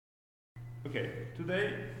Okay,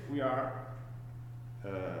 today we are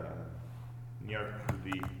near to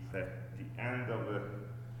the end of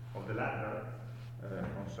the ladder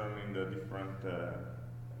concerning the different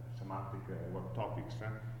semantic web topics,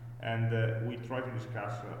 and we try to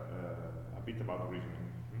discuss a bit about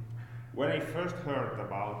reasoning. When I first heard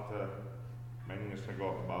about many years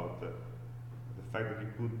ago about the fact that you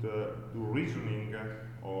could do reasoning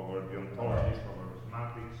over the ontologies, over the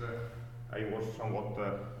semantics, I was somewhat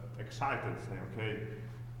excited, saying, okay,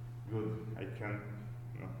 good, I can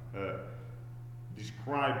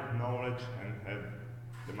describe knowledge and have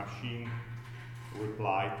the machine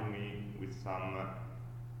reply to me with some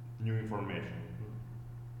new information.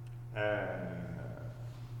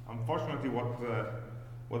 Unfortunately,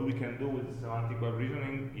 what we can do with semantic web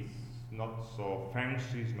reasoning is not so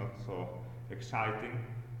fancy, it's not so exciting,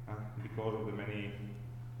 because of the many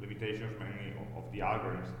limitations, many of the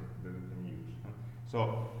algorithms that we can use.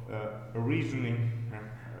 So, reasoning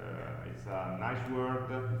is a nice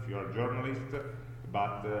word if you are a journalist,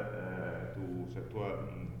 but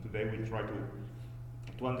today we try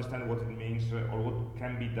to understand what it means or what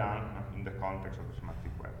can be done in the context of the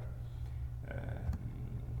semantic web.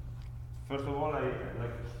 First of all, I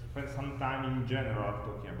like to spend some time in general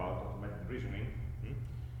talking about automated reasoning.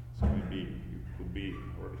 So maybe you could be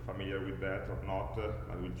already familiar with that or not,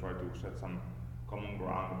 but we'll try to set some common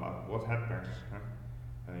ground about what happens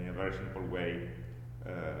in a very simple way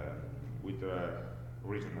with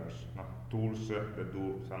reasoners, tools that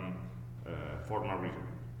do some formal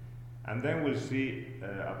reasoning. And then we'll see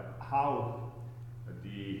how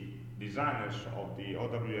the designers of the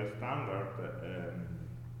OWL standard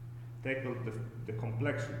tackled the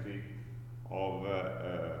complexity of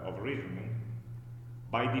reasoning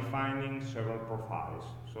by defining several profiles,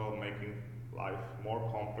 so making life more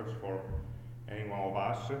complex for any one of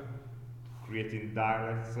us, creating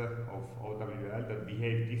dialects of OWL that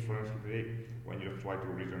behave differently when you try to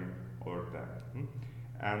reason over them.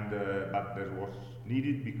 And but that was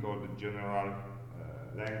needed because the general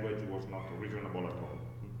language was not reasonable at all.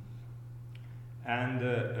 And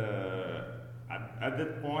at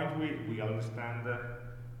that point, we understand a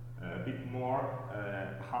bit more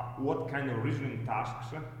what kind of reasoning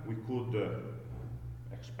tasks we could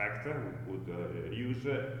expect, we could use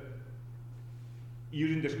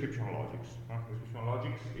using description logics. Description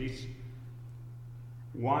logics is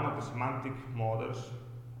one of the semantic models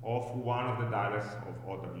of one of the dialects of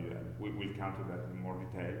OWL. We will come to that in more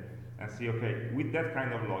detail and see, okay, with that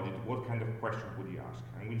kind of logic, what kind of question would you ask?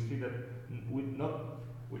 And we'll see that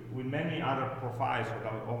with many other profiles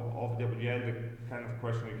of WL, the kind of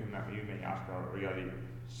question you may ask are really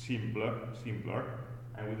simpler,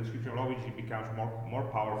 and with description logic it becomes more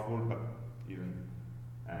powerful, but even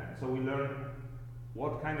so we learn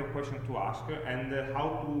what kind of question to ask and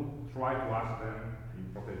how to try to ask them in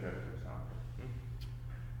Politecnico, for example.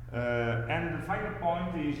 And the final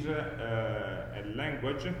point is a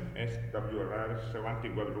language, SWRL,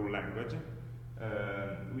 Semantic Web Rule Language,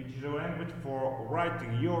 which is a language for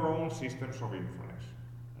writing your own systems of inference,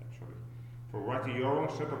 actually. For writing your own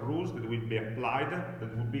set of rules that will be applied,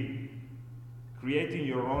 that will be creating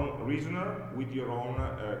your own reasoner with your own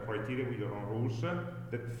criteria, with your own rules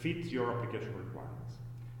that fit your application requirements.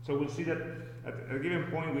 So we'll see that at a given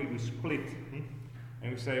point we split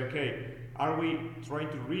and we say, okay, are we trying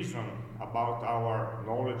to reason about our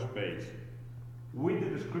knowledge base with the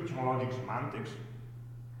description logic semantics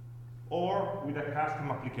or with a custom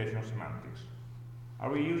application semantics? Are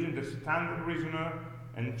we using the standard reasoner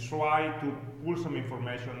and try to pull some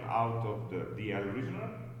information out of the DL reasoner?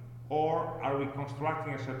 Or are we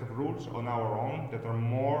constructing a set of rules on our own that are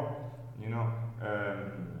more,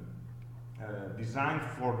 designed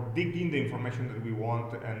for digging the information that we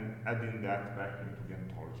want and adding that back into the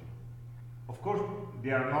ontology? Of course,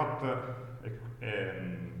 they are not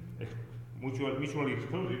mutually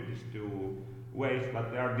exclusive, these two ways, but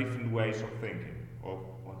there are different ways of thinking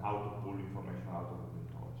on how to pull information out of the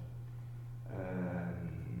ontology.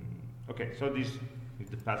 Okay, so this is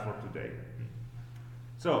the path for today.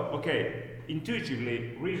 So, okay,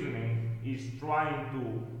 intuitively, reasoning is trying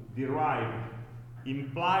to derive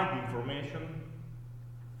implied information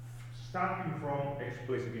starting from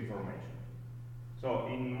explicit information. So,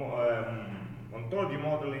 in ontology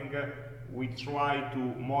modeling, we try to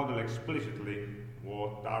model explicitly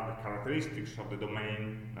what are the characteristics of the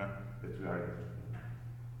domain that we are in.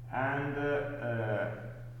 And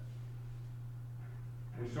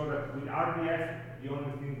we saw that with RDF, the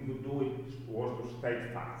only thing to do it was to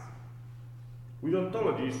state facts. With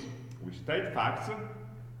ontologies, we state facts,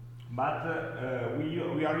 but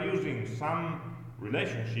we are using some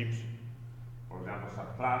relationships, for example,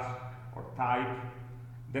 subclass or type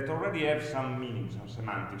that already have some meaning, some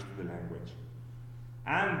semantics to the language.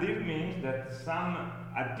 And this means that some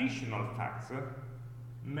additional facts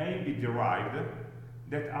may be derived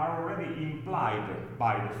that are already implied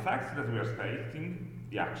by the facts that we are stating,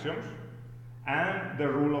 the axioms, and the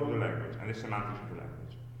rule of the language, and the semantics of the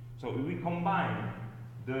language. So if we combine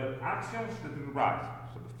the axioms that we write,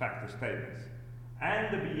 so the fact statements,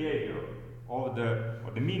 and the behavior of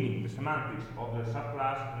the meaning, the semantics of the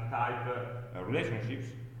subclass and type relationships,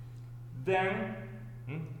 then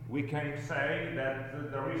we can say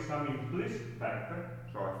that there is some implicit fact,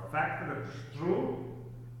 so a fact that is true,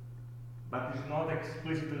 but is not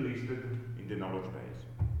explicitly listed in the knowledge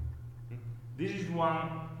base. This is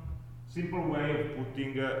one simple way of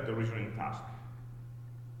putting the reasoning task.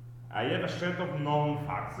 I have a set of known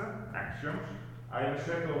facts, axioms. I have a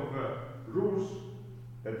set of rules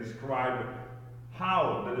that describe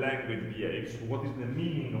how the language behaves, what is the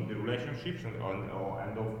meaning of the relationships and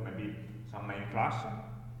of maybe some main class.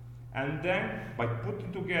 And then, by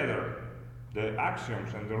putting together the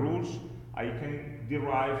axioms and the rules, I can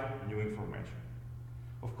derive new information.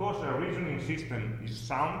 Of course, a reasoning system is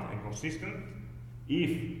sound and consistent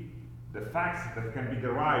if the facts that can be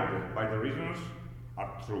derived by the reasoners are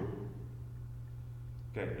true.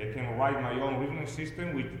 Okay, I can write my own reasoning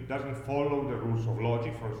system which doesn't follow the rules of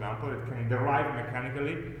logic, for example. It can derive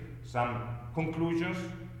mechanically some conclusions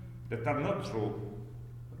that are not true,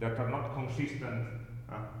 that are not consistent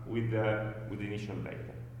with the initial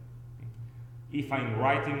data. If I'm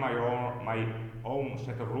writing my own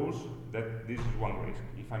set of rules, that this is one risk.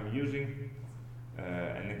 If I'm using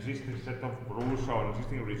an existing set of rules or an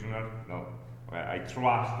existing reasoner, no, I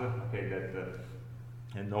trust that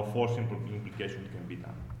and no false implication can be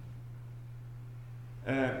done.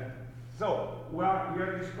 So we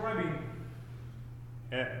are describing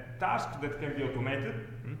a task that can be automated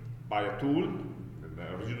by a tool,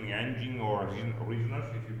 a reasoning engine or reasoners,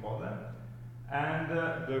 if you call them. And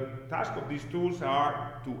the task of these tools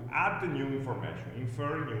are to add the new information,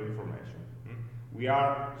 infer new information. We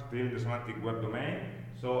are still in the semantic web domain,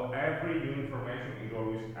 so every new information is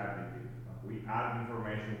always additive. We add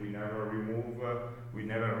information, we never remove, we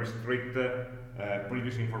never restrict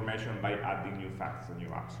previous information by adding new facts and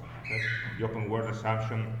new axioms. Okay? The open word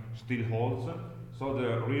assumption still holds, so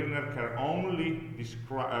the reasoner can only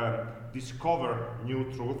discover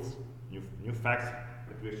new truths, new facts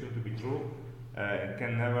that we assume to be true, and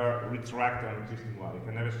can never retract an existing one. You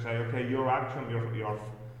can never say, okay, your action,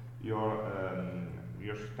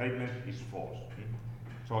 your statement is false.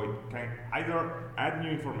 So it can either add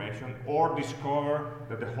new information or discover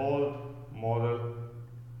that the whole model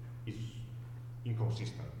is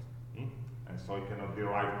inconsistent, and so it cannot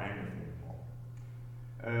derive anything more.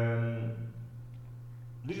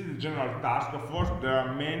 This is the general task. Of course, there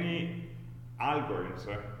are many algorithms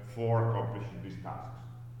for accomplishing these tasks.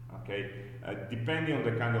 Okay, depending on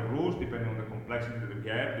the kind of rules, depending on the complexity that we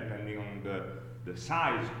have, depending on the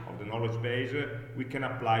size of the knowledge base, we can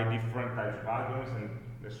apply different types of algorithms, and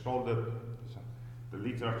let's solve the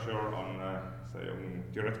literature on, say, on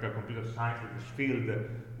theoretical computer science that is filled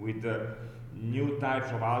with new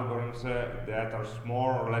types of algorithms that are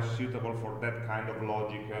more or less suitable for that kind of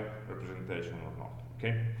logic representation or not.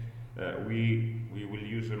 Okay, we will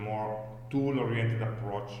use a more tool-oriented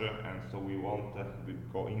approach, and so we won't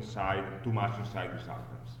go too much inside these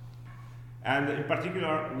algorithms. And in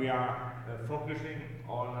particular, we are focusing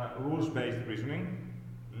on rules-based reasoning.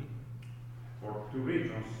 For two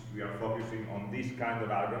reasons, we are focusing on this kind of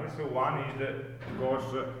algorithms. So one is, of course,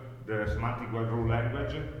 the semantic web rule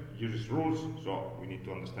language uses rules, so we need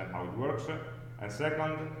to understand how it works. And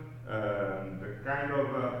second, the kind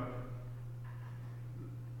of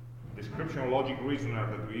description logic reasoner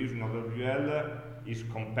that we use in OWL is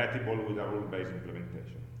compatible with a rule-based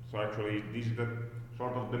implementation. So actually, this is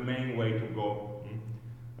sort of the main way to go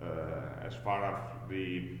as far as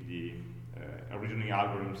the reasoning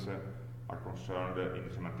algorithms are concerned in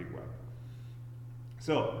the semantic web.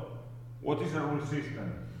 So, what is a rule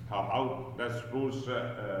system? How does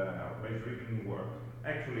rules-based reasoning work?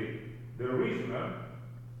 Actually, the reasoner,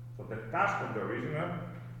 so the task of the reasoner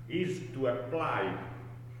is to apply,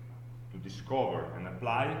 to discover and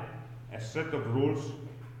apply a set of rules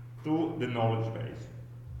to the knowledge base.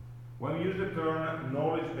 When we use the term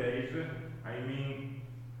knowledge base, I mean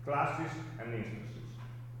classes and instances.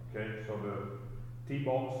 Okay, so the T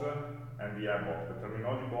box and the I box, the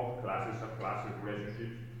terminology box, classes, subclasses,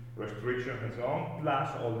 relationships, restrictions, and so on,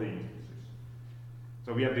 plus all the instances.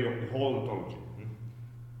 So we have the whole ontology.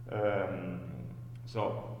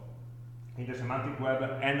 So in the semantic web,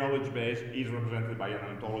 a knowledge base is represented by an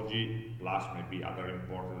ontology, plus maybe other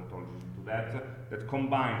important ontologies into that, that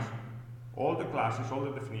combines all the classes, all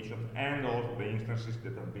the definitions, and all the instances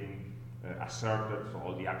that are being asserted, so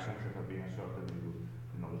all the actions that are being asserted into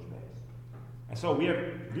the knowledge base. And so we have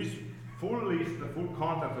this full list, the full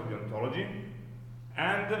content of the ontology,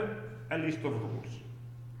 and a list of rules.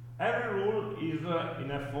 Every rule is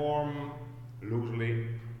in a form, loosely,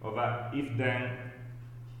 of a if-then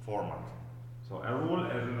format. So a rule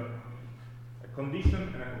has a condition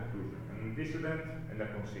and a conclusion, an antecedent and a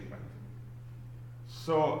consequent.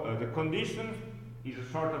 So the condition is a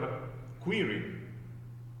sort of a query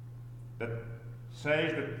that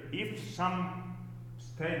says that if some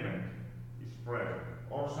statement is present,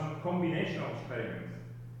 or some combination of statements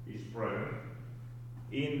is present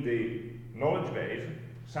in the knowledge base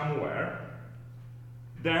somewhere,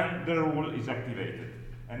 then the rule is activated.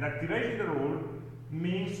 And activating the rule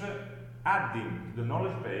means adding to the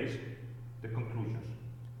knowledge base the conclusions.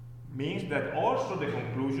 Means that also the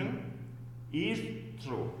conclusion is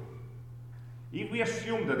true. If we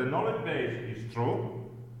assume that the knowledge base is true,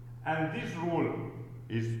 and this rule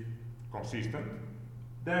is consistent,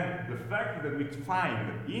 then the fact that we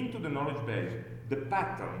find into the knowledge base the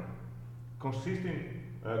pattern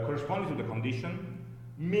corresponding to the condition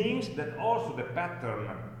means that also the pattern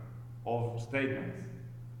of statements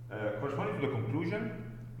corresponding to the conclusion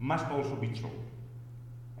must also be true.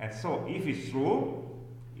 And so if it's true,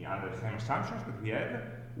 under the same assumptions that we had,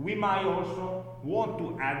 we might also want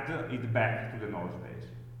to add it back to the knowledge base.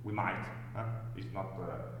 We might. It's not,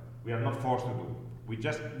 we are not forced to do. We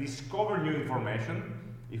just discover new information.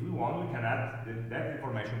 If we want, we can add that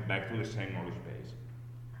information back to the same knowledge base.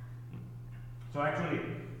 So actually,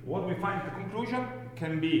 what we find at the conclusion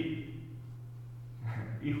can be,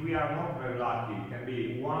 if we are not very lucky, can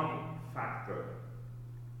be one factor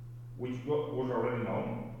which was already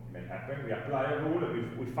known. It may happen. We apply a rule,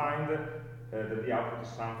 and we find that the output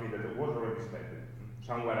is something that was already stated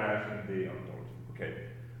somewhere else in the ontology. Okay,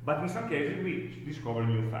 but in some cases we discover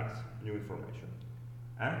new facts, new information.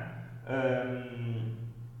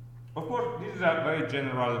 Of course, this is a very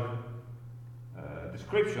general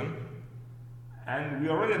description, and we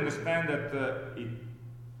already understand that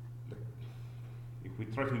if we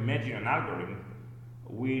try to imagine an algorithm,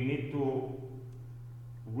 we need to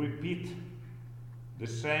repeat the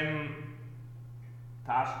same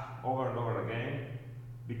task over and over again,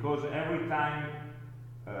 because every time,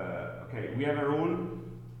 okay, we have a rule.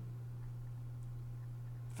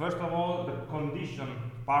 First of all, the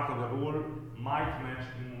condition part of the rule might match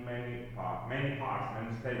in many parts,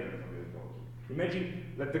 many statements of the ontology.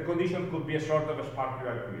 Imagine that the condition could be a sort of a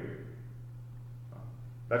SparkQL query.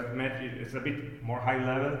 That matches, it's a bit more high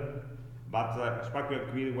level, but a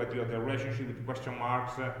SparkQL query where you have the relationship with question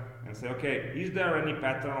marks and say, okay, is there any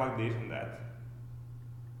pattern like this and that?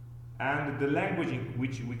 And the language in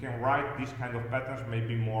which we can write these kind of patterns may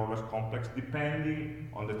be more or less complex depending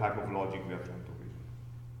on the type of logic we are trying to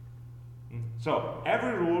reason. So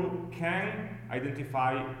every rule can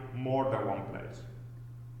identify more than one place,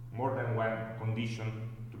 more than one condition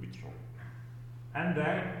to be true. And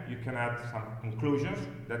then you can add some conclusions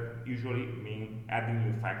that usually mean adding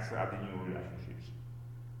new facts, adding new relationships.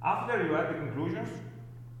 After you add the conclusions,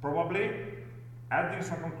 probably adding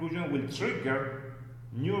some conclusion will trigger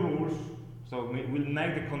new rules, so we will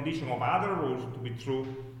make the condition of other rules to be true,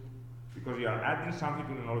 because you are adding something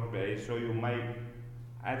to the knowledge base, so you may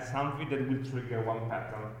add something that will trigger one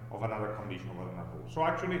pattern of another condition of another rule. So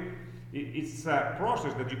actually, it's a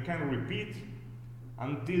process that you can repeat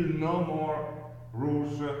until no more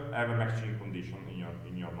rules have a matching condition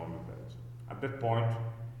in your knowledge base. At that point,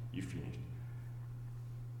 you finished.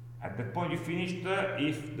 At that point, you finished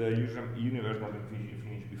if the universe doesn't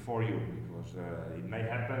finish before you, because it may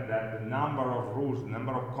happen that the number of rules, the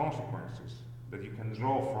number of consequences that you can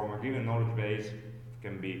draw from a given knowledge base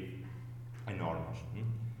can be enormous.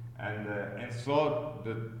 And so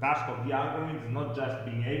the task of the algorithm is not just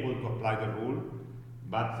being able to apply the rule,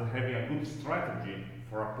 but having a good strategy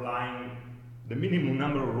for applying the minimum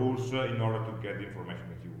number of rules in order to get the information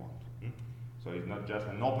that you want. So it's not just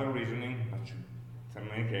an open reasoning, but in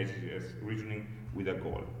many cases it's reasoning with a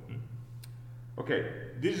goal. Okay,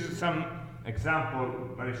 this is some example,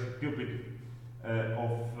 very stupid,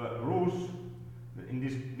 of rules. In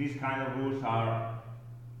these kind of rules are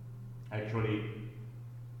actually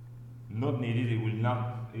not needed.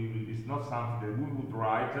 It's not something that we would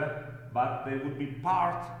write, but they would be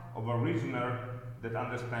part of a reasoner that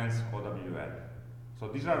understands OWL. So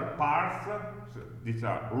these are parts, these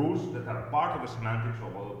are rules that are part of the semantics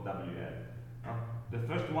of OWL. The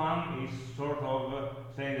first one is sort of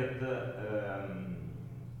saying that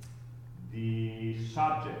the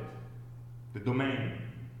subject, the domain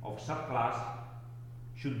of subclass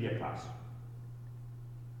should be a class.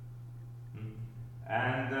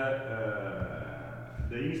 And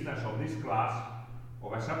the instance of this class,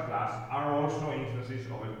 of a subclass, are also instances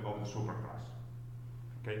of the superclass.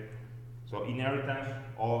 Okay? So inheritance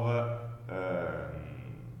of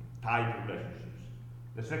type relationships.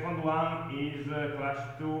 The second one is class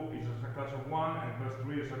 2 is a subclass of 1, and class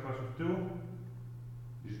 3 is a subclass of 2.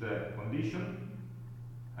 This is the condition.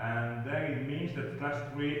 And then it means that class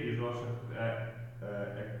 3 is also a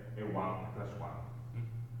 1, class 1.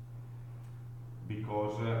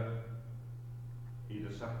 Because it's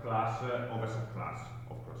a subclass of a subclass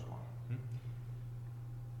of class 1.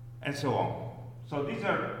 And so on. So these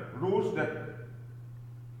are rules that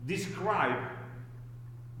describe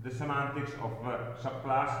the semantics of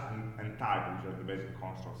subclass and type, which are the basic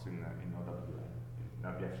constructs in OWL, in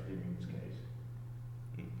ABF scheme in this case.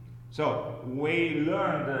 So we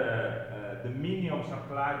learned the meaning of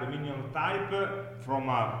subclass, the meaning of type from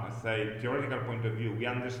a, let's say, theoretical point of view. We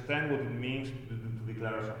understand what it means to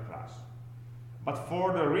declare a subclass. But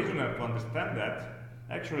for the reasoner to understand that,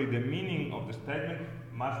 actually the meaning of the statement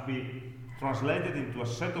must be translated into a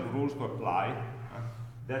set of rules to apply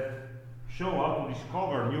that show how to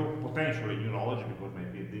discover potentially new knowledge, because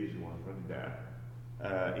maybe this one is already there,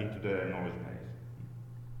 into the knowledge base.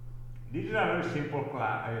 This is a very simple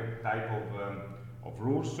type of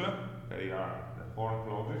rules. They are the foreign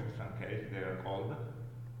clauses, in some cases they are called.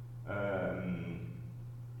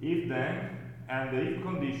 If then, and the if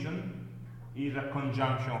condition is a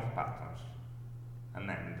conjunction of patterns, an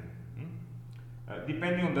and.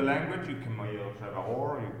 Depending on the language, you may also have a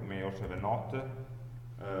or, you may also have a not.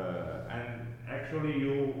 And actually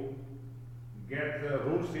you get a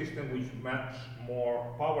rule system which is much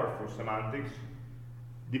more powerful semantics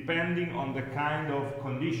depending on the kind of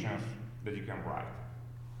conditions that you can write.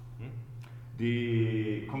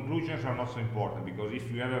 The conclusions are not so important, because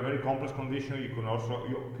if you have a very complex condition,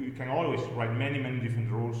 you can always write many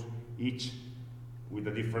different rules, each with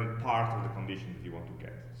a different part of the condition that you want to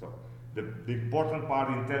get. So the important part,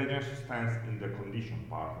 the intelligence, stands in the condition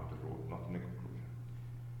part of the rule, not in the conclusion.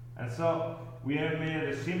 And so we have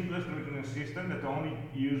made the simplest reasoning system that only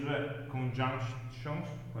uses conjunctions,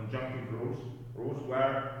 conjunctive rules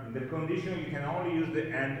where in the condition you can only use the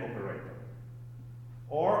and operator.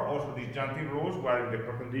 Or also disjunctive rules where in the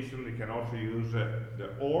precondition you can also use the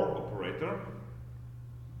or operator.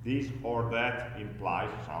 This or that implies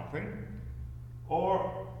something.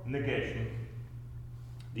 Or negation,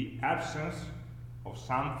 the absence of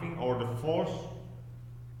something or the false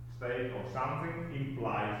state of something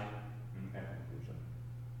implies a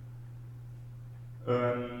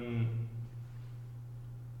conclusion.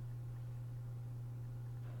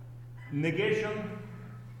 Negation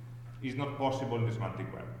is not possible in the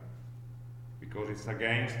semantic web because it's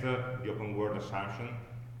against the open word assumption.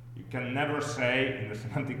 You can never say in the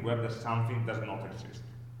semantic web that something does not exist,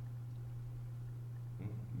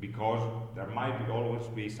 because there might always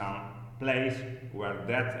be some place where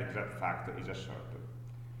that exact fact is asserted.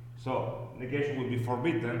 So negation will be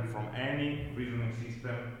forbidden from any reasoning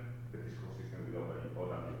system that is consistent with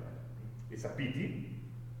OWL. It's a pity,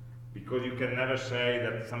 because you can never say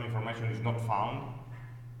that some information is not found,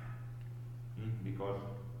 because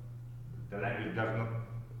the language does not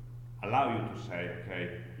allow you to say,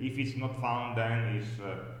 okay, if it's not found, then it's,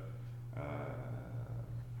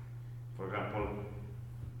 for example,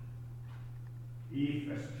 if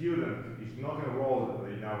a student is not enrolled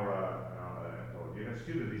in our if a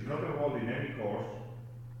student is not enrolled in any course,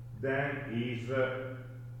 then is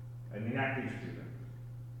an inactive student.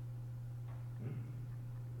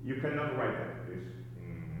 You cannot write that this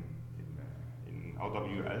in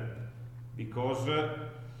OWL, because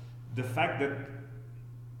the fact that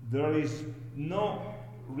there is no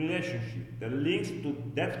relationship that links to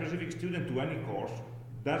that specific student to any course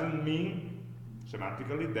doesn't mean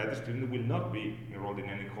semantically that the student will not be enrolled in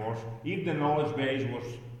any course if the knowledge base was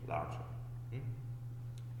larger.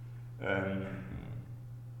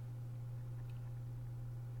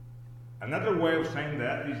 Another way of saying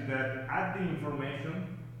that is that adding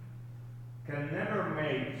information can never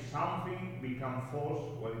make something become false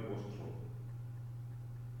when it was true.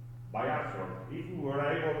 By accident, if we were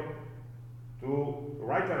able to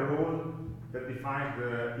write a rule that defines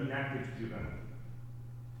the inactive student,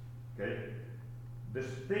 okay, the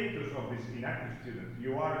status of this inactive student,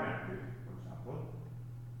 you are inactive, for example,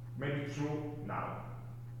 may be true now.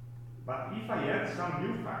 But if I add some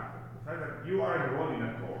new factor, the fact that you are enrolled in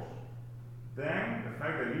a course, then the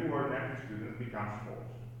fact that you were an active student becomes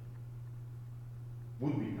false.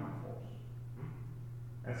 Would become false.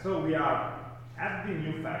 And so we are adding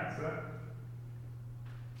new facts,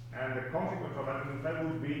 and the consequence of adding new facts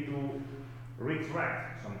would be to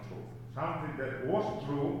retract some truth. Something that was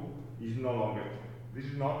true is no longer true. This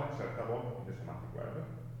is not acceptable in the semantic web.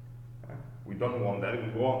 We don't want that.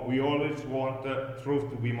 We always want truth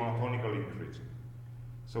to be monotonically increasing.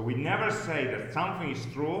 So we never say that something is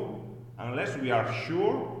true unless we are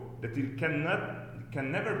sure that it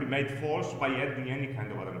can never be made false by adding any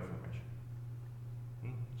kind of other information.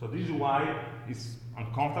 So this is why it's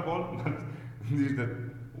uncomfortable, but this is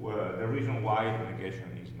the reason why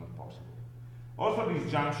negation is not possible. Also,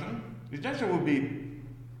 disjunction will be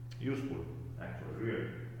useful, actually, really,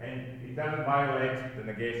 and it doesn't violate the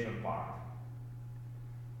negation part.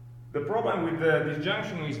 The problem with the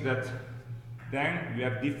disjunction is that then you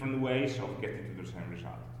have different ways of getting to the same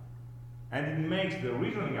result. And it makes the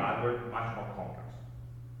reasoning algorithm much more complex.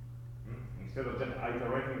 Instead of just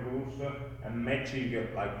iterating rules and matching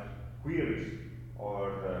like queries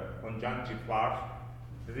or conjunctive parts,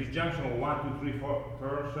 the disjunction of 1, 2, 3, 4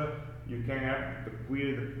 terms, you can have the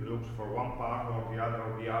query that looks for one part or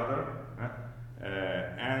the other.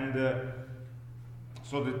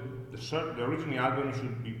 So the reasoning algorithm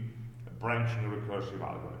should be a branching recursive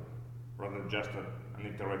algorithm rather than just an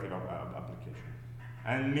iterative application.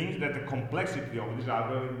 And it means that the complexity of this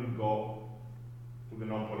algorithm will go to the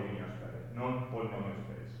non-polynomial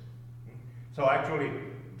space. So actually,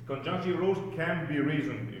 conjunctive rules can be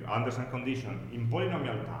reasoned under some condition in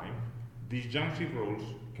polynomial time. Disjunctive rules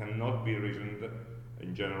cannot be reasoned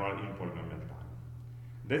in general in polynomial time.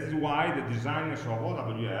 That is why the designers of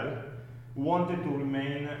OWL wanted to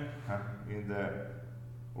remain in the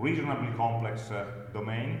reasonably complex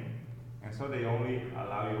domain, and so they only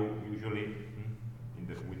allow you usually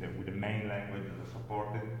with the main language that is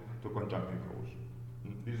supported to conjunctive rules.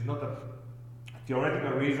 This is not a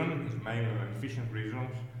theoretical reason, it's mainly an efficiency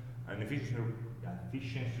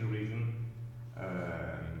reason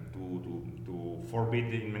to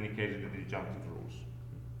forbid in many cases the disjunctive rules.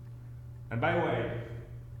 And by the way,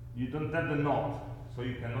 you don't have the not, so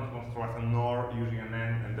you cannot construct a NOR using an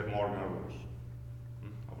AND and the Morgan rules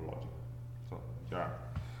of logic. So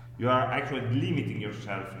you are actually limiting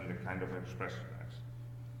yourself in the kind of expression.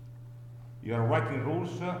 You are writing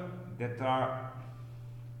rules that are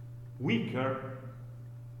weaker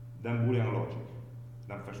than Boolean logic,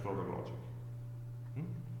 than first-order logic.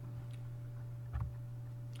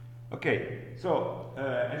 Okay, so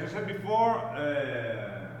as I said before,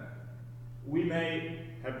 we may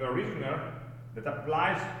have a reasoner that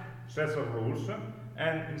applies sets of rules,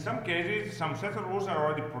 and in some cases, some sets of rules are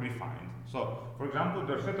already predefined. So, for example,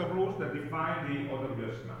 there are a set of rules that define the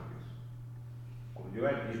OWL semantics.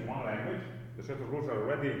 OWL is one language, the set of rules are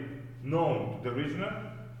already known to the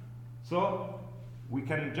reasoner, so we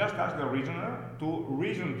can just ask the reasoner to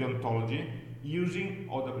reason the ontology using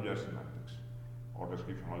OWL semantics, or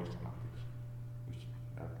description logic semantics, which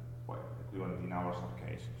are quite equivalent in our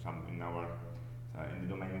case, in the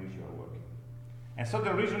domain in which you are working. And so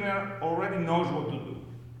the reasoner already knows what to do.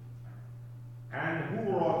 And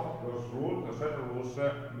who wrote those rules, the set of rules,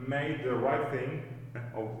 made the right thing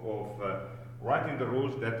of writing the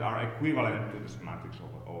rules that are equivalent to the semantics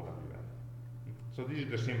of OWL. So this is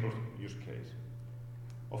the simplest use case.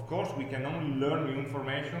 Of course, we can only learn new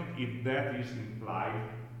information if that is implied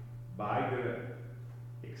by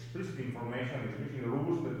the explicit information, explicit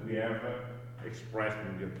rules that we have expressed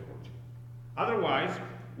in the ontology. Otherwise,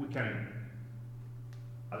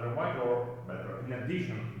 or better, in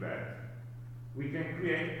addition to that, we can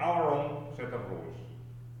create our own set of rules.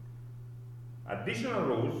 Additional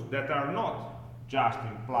rules that are not just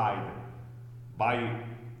implied by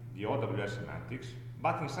the OWL semantics,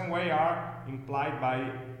 but in some way are implied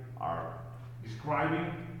are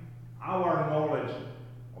describing our knowledge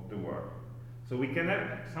of the world. So we can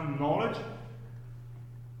have some knowledge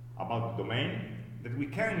about the domain that we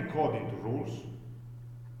can encode into rules,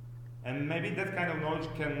 and maybe that kind of knowledge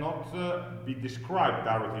cannot be described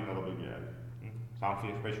directly in OWL.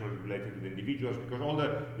 Something especially related to the individuals, because all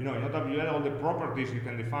the, in OWL, all the properties you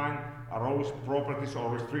can define are always properties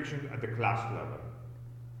or restrictions at the class level.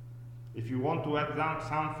 If you want to add down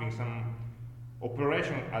something, some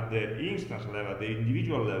operation at the instance level, the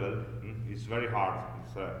individual level, it's very hard.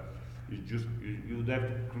 You would have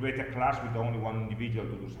to create a class with only one individual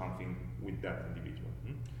to do something with that individual.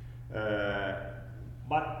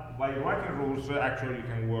 But by writing rules, actually you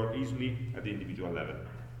can work easily at the individual level.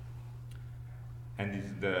 And this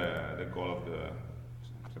is the goal of the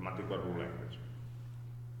Semantic Web rule language.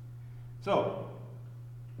 So,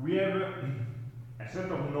 we have a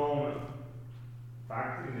set of known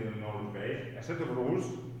facts in the knowledge base, a set of rules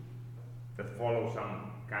that follow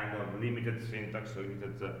some kind of limited syntax,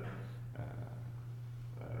 limited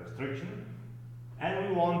restriction, and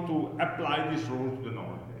we want to apply this rule to the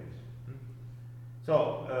knowledge base.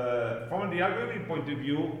 So, from the algorithm point of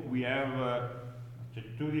view, we have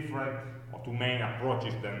two different or two main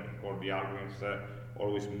approaches then, or the algorithms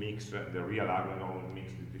always mix, the real algorithm always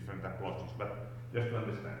mix the different approaches, but just to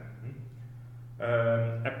understand.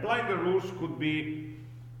 Applying the rules could be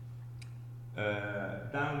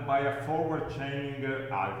done by a forward chaining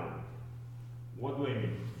algorithm. What do I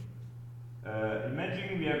mean?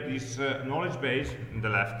 Imagine we have this knowledge base in the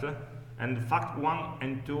left, and fact 1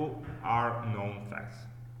 and 2 are known facts,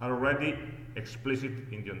 are already explicit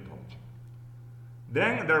in the ontology.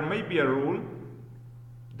 Then there may be a rule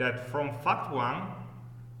that from fact 1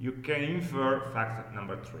 you can infer fact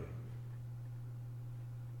number 3.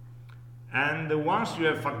 And once you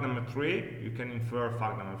have fact number 3, you can infer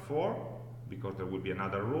fact number 4, because there will be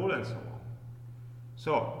another rule, and so on.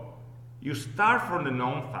 So, you start from the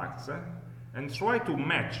known facts and try to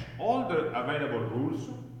match all the available rules,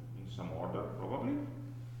 in some order probably,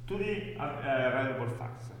 to the available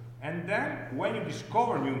facts. And then, when you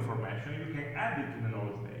discover new information, you can add it to the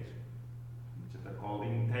knowledge base, which are called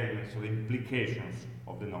entailments, or implications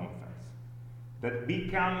of the known facts, that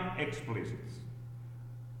become explicit.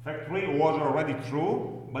 Fact 3 was already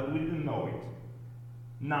true, but we didn't know it.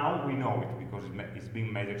 Now we know it because it's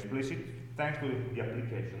being made explicit thanks to the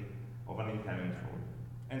application of an entailment rule,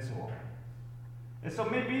 and so on. And so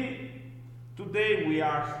maybe today we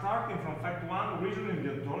are starting from fact 1, reasoning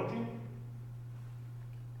the ontology,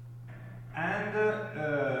 and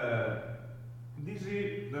this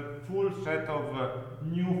is the full set of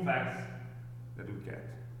new facts that we get.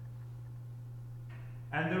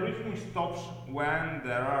 And the reasoning stops when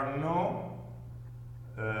there are no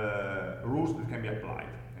rules that can be applied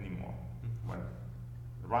anymore, when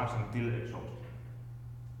it runs until exhausted.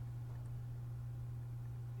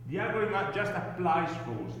 The algorithm just applies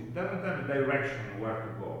rules. It doesn't have a direction where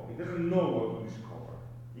to go. It doesn't know what to discover.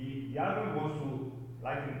 The algorithm wants to,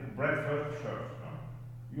 like in breadth first search, no?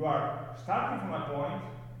 You are starting from a point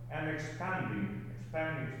and expanding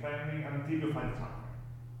until you find something.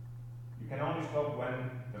 You can only stop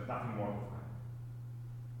when there's nothing more to find.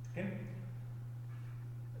 Okay?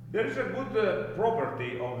 There is a good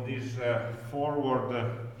property of this forward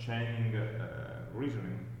chaining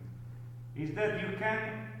reasoning, is that you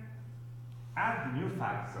can add new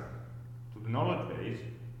facts to the knowledge base,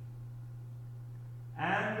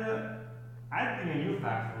 and adding a new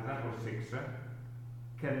fact, for example 6,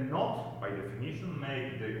 cannot, by definition,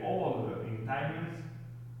 make the old entailments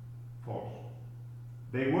false.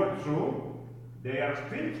 They were true, they are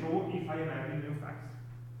still true if I am adding new facts.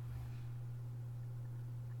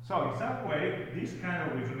 So, in some way, this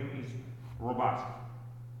kind of reasoning is robust.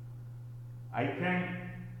 I can,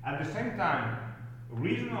 at the same time,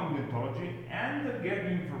 reason on the ontology and get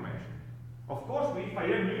new information. Of course, if I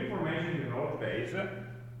have new information in the knowledge base,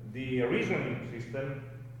 the reasoning system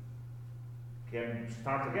can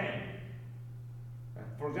start again.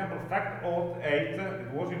 For example, fact 8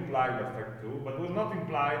 it was implied by fact 2, but was not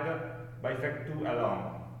implied by fact 2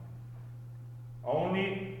 alone.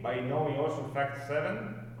 Only by knowing also fact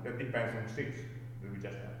 7 that depends on 6 that we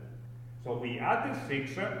just added. So we added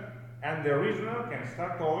 6, and the reasoner can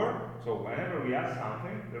start over. So whenever we add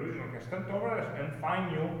something, the reasoner can start over and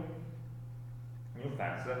find new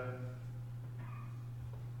facts.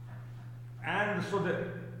 And so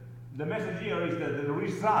the message here is that the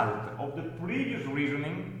result of the previous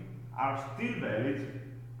reasoning are still valid,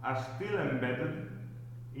 are still embedded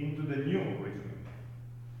into the new reasoning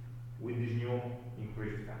with these new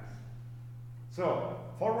increased facts. So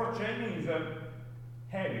forward chaining is a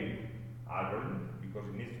heavy algorithm because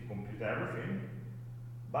it needs to compute everything,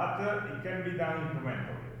 but it can be done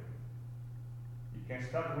incrementally. You can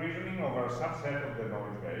start reasoning over a subset of the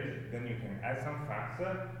knowledge base, then you can add some facts,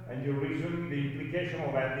 and you reason the implication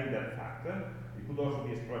of adding that fact. It could also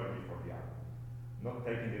be a strategy for the algorithm, not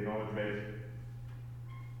taking the knowledge base,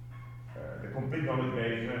 the complete knowledge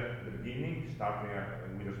base at the beginning, starting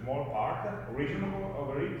with a small part, reason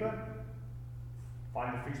over it,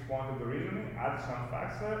 find the fixed point of the reasoning, add some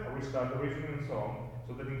facts, restart the reasoning, and so on,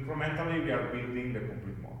 so that incrementally we are building the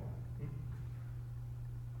complete model.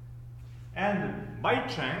 And by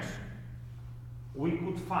chance, we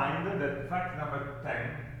could find that fact number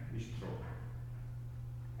 10 is true.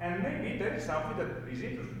 And maybe that is something that is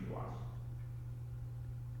interesting to us.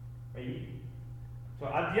 Maybe. So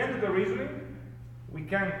at the end of the reasoning, we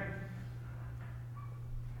can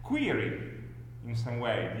query in some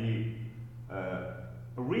way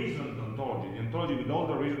the reasoned ontology, the ontology with all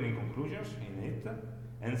the reasoning conclusions in it,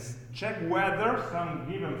 and check whether some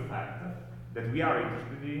given fact that we are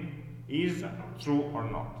interested in is true or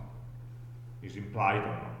not, is implied or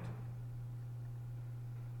not.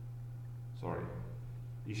 Sorry,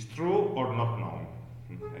 is true or not known.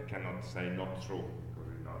 I cannot say not true, because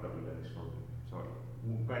we know that will be solved. Sorry.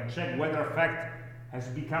 We can check whether a fact has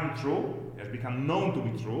become true, has become known to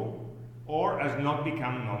be true, or has not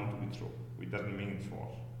become known to be true. It doesn't mean it's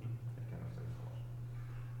false. I cannot say false.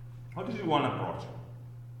 How does one approach?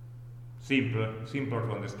 Simpler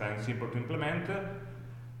to understand, simpler to implement,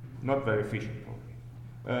 not very efficient probably.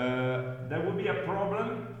 There will be a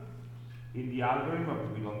problem in the algorithm,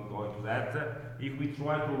 but we don't go into that, if we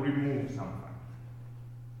try to remove some fact.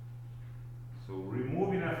 So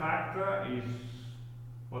removing a fact is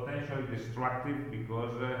potentially destructive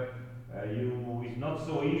because it's not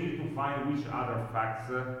so easy to find which other facts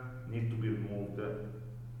need to be removed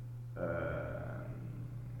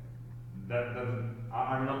that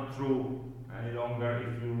are not true any longer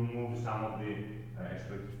if you remove some of the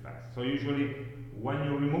explicit facts. So usually when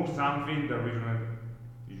you remove something, the reasoner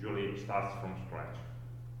usually starts from scratch,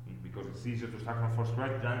 because it's easier to start from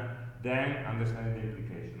scratch than understanding the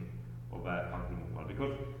implication of a fact removal.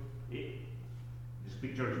 Because this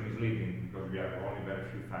picture is misleading because we have only very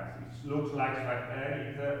few facts. It looks like fact A,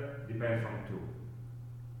 it depends on 2.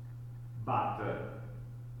 But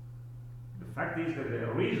the fact is that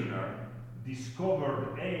the reasoner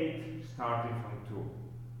discovered 8 starting from 2.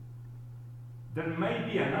 There may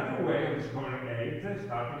be another way of discovering 8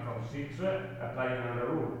 starting from 6, applying another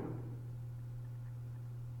rule.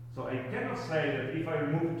 So I cannot say that if I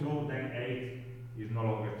remove 2, then 8 is no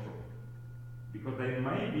longer true. Because there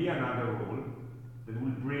may be another rule that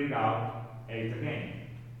will bring out 8 again.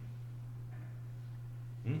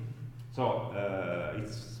 So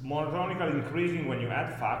it's monotonically increasing when you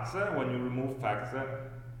add facts. When you remove facts,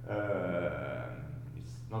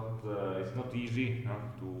 it's not easy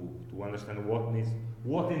to understand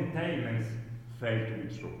what entailments fail to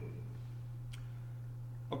be true.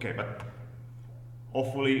 Okay, but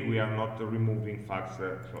hopefully we are not removing facts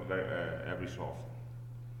every so often.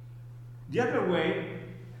 The other way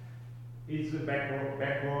is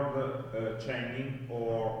backward chaining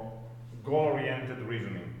or goal-oriented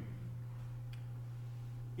reasoning.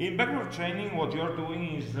 In backward chaining, what you're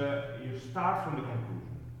doing is you start from the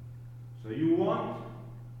conclusion. So you want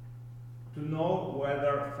to know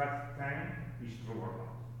whether fact 10 is true or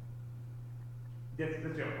not.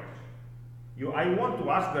 That's your question. I want to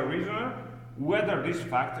ask the reasoner whether this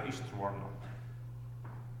fact is true or not.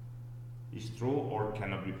 Is true or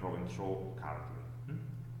cannot be proven true currently.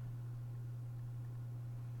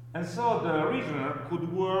 And so the reasoner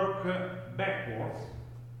could work backwards,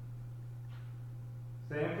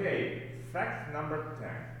 say, okay, fact number 10.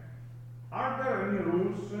 Are there any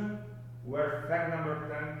rules where fact number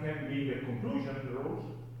 10 can be the conclusion of the rules?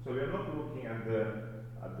 So we are not looking at the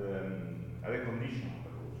condition of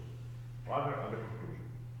the rules, rather at the conclusion.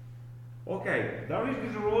 Okay, there is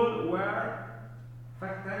this rule where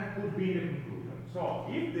fact 10 could be the conclusion. So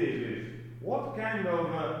if this is, what kind of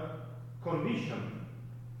condition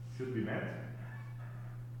should be met?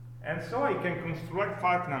 And so I can construct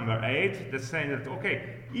fact number 8 that saying that,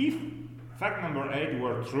 okay, if fact number 8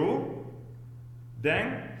 were true,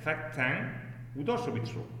 then fact 10 would also be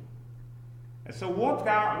true. And so what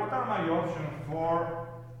are my options for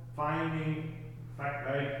finding fact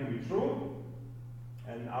 8 to be true?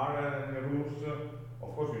 And are the rules,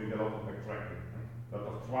 of course we need a lot of backtracking, a lot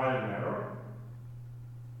of trial and error,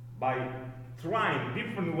 by trying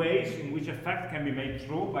different ways in which a fact can be made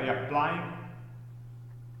true by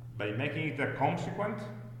making it a consequent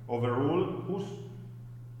of a rule whose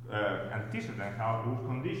antecedents, whose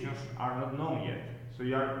conditions are not known yet. So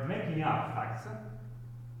you are making up facts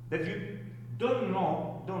that you don't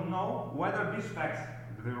know whether these facts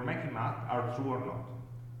that you're making up are true or not.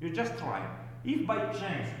 You just try. If by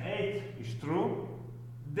chance 8 is true,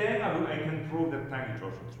 then I can prove that 10 is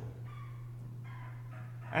also true.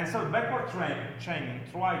 And so backward chaining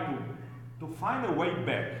try to find a way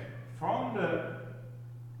back from the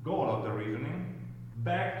goal of the reasoning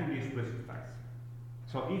back to the explicit facts.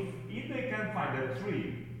 So if they can find a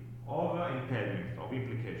tree of entailments, of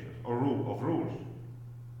implications, or of rules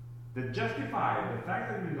that justify the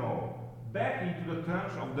fact that we know back into the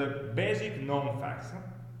terms of the basic known facts,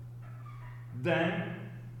 then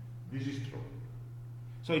this is true.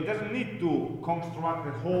 So it doesn't need to construct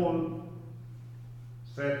the whole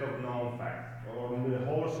set of known facts or the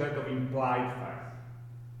whole set of implied facts.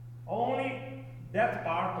 Only that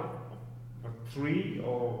part of tree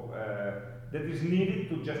or that is needed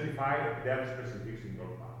to justify that specific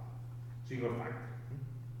single fact.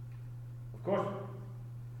 Of course,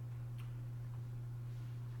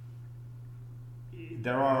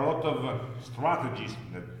 there are a lot of strategies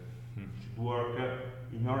that should work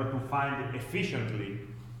in order to find efficiently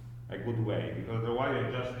a good way, because otherwise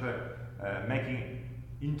you're just making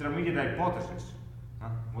intermediate hypotheses.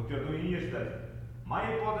 What you're doing here is that my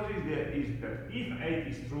hypothesis is that if 8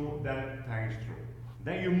 is true, then 10 is true.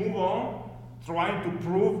 Then you move on trying to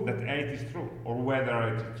prove that 8 is true, or whether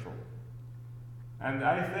 8 is true. And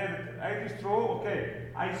I said 8 is true,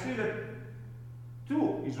 okay, I see that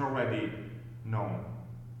 2 is already known.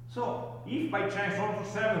 So if by chance also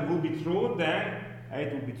 7 will be true, then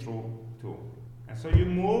 8 will be true too. And so you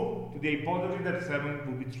move to the hypothesis that 7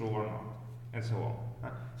 will be true or not, and so on.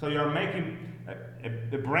 So you are making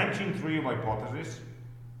a branching tree of hypotheses,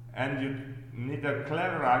 and you need a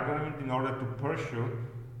clever algorithm in order to pursue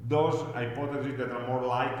those hypotheses that are more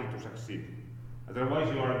likely to succeed.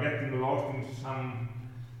 Otherwise, you are getting lost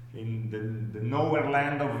in the nowhere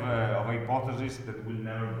land of hypotheses that will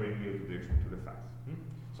never bring you to the facts.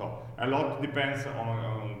 So a lot depends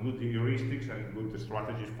on good heuristics and good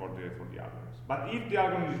strategies for the algorithms. But if the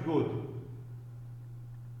algorithm is good,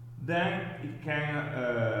 then it can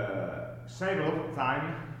save a lot of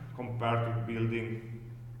time compared to building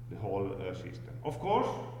the whole system. Of course,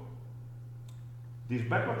 this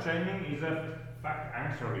backward chaining is a fact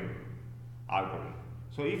answering algorithm.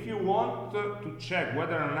 So if you want to check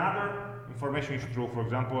whether another information is true, for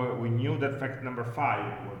example, we knew that fact number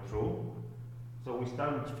 5 was true, so we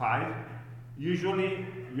start with 5. Usually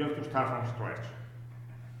you have to start from scratch,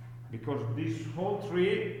 because this whole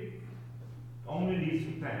tree only leads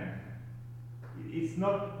to 10. It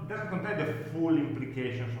doesn't contain the full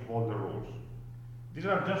implications of all the rules. These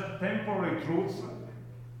are just temporary truths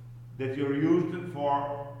that you're used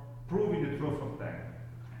for proving the truth of 10.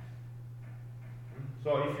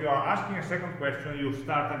 So if you are asking a second question, you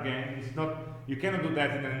start again. You cannot do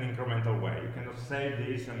that in an incremental way. You cannot save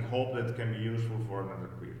this and hope that it can be useful for another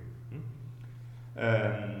query.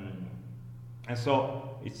 And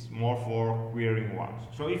so it's more for querying once.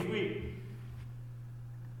 So if we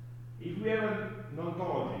have an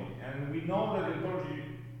ontology and we know that the ontology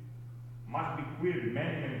must be queried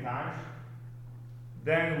many times,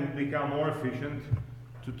 then it will become more efficient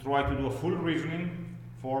to try to do a full reasoning,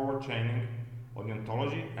 forward chaining of the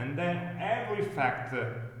ontology, and then every fact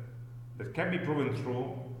that can be proven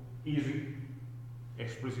true is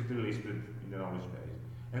explicitly listed in the knowledge base.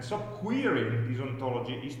 And so querying this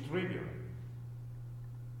ontology is trivial.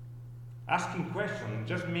 Asking questions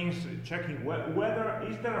just means checking whether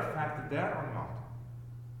is there a fact there or not.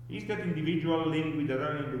 Is that individual linked with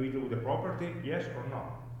another individual with a property, yes or no?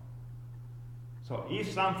 So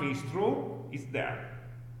if something is true, it's there.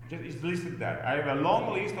 It's listed there. I have a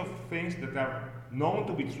long list of things that are known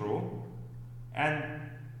to be true, and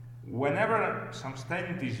whenever some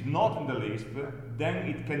statement is not in the list, then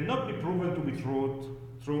it cannot be proven to be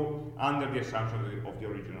true under the assumption of the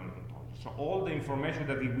original ontology. So all the information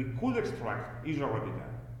that we could extract is already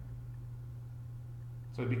there.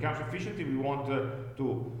 So it becomes efficient if we want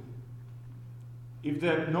if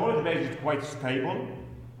the knowledge base is quite stable,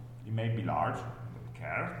 it may be large, don't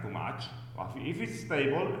care too much, but if it's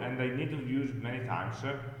stable and I need to use it many times,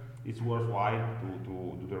 it's worthwhile to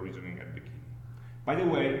do the reasoning at the beginning. By the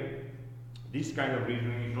way, this kind of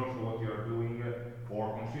reasoning is also what you are doing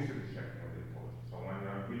for consistency checking of the ontology. So when you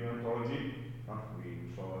are building an ontology,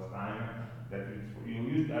 we saw last time that you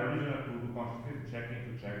use a reasoner to do consistency checking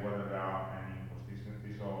to check whether there are any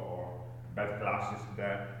inconsistencies or bad classes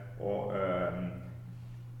there, or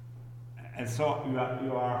and so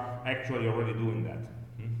you are actually already doing that.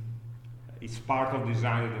 It's part of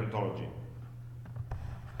design of the ontology.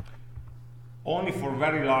 Only for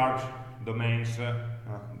very large domains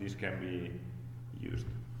this can be used.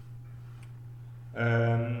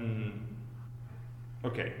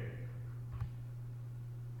 Okay.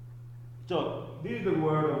 So this is the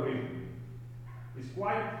word of reason. It's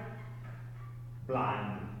quite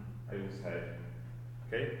blind, I would say.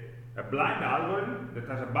 Okay? A blind algorithm that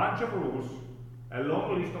has a bunch of rules, a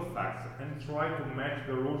long list of facts, and try to match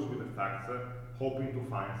the rules with the facts, hoping to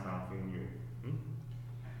find something new.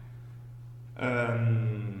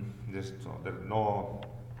 There's no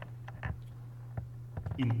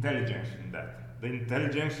intelligence in that. The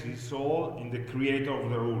intelligence is all in the creator of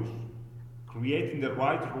the rules. Creating the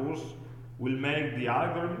right rules will make the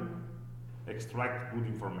algorithm extract good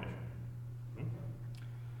information.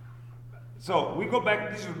 So we go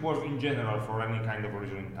back, this was in general for any kind of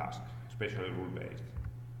reasoning task, especially rule-based.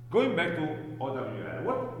 Going back to OWL,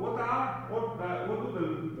 what does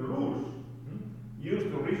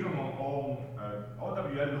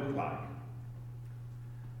OWL look like?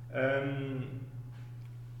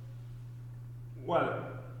 Well,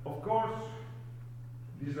 of course,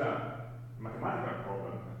 this is a mathematical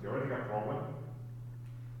problem, a theoretical problem,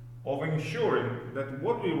 of ensuring that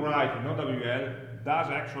what we write in OWL does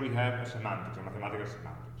actually have a semantics, a mathematical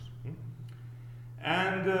semantics.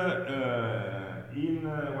 And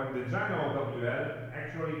when the designer of OWL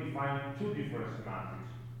actually defined two different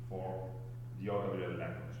semantics for the OWL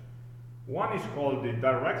language. One is called the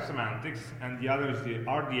direct semantics, and the other is the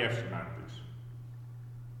RDF semantics.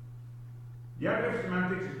 The RDF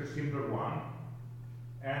semantics is the simpler one,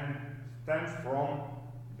 and stems from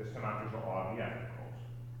the semantics of RDF, of course.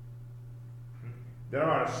 There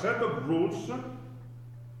are a set of rules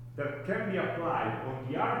that can be applied on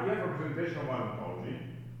the RDF representation of an ontology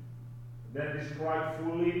that describe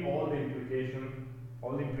fully all the implications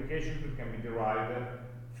that can be derived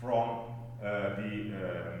from the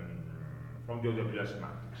OWL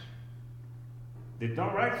semantics. The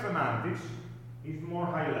direct semantics is more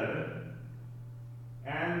high level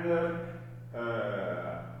and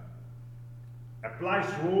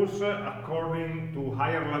applies rules according to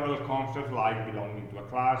higher level concepts like belonging to a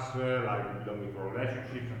class, like belonging to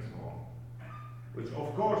relationships, and so on, which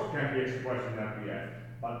of course can be expressed in RDF,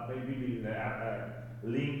 but maybe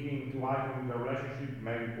linking two items in the relationship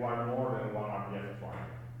may require more than one RDF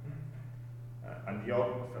triangle. And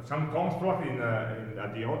some constructs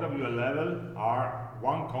at the OWL level are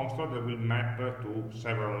one construct that will map to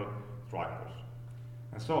several triples.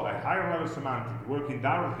 And so a higher level semantic working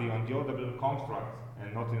directly on the OWL construct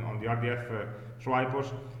and not on the RDF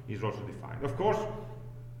triples is also defined. Of course,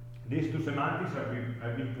 these two semantics have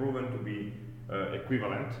been proven to be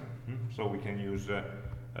equivalent, so we can use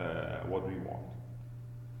what we want.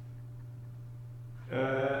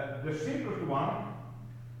 The simplest one,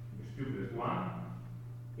 the stupidest one,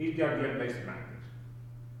 is the RDF-based semantics.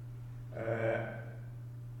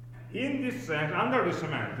 In this sense, under the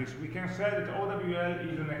semantics, we can say that OWL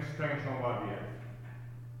is an extension of RDF.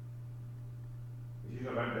 This is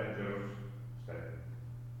a very dangerous statement.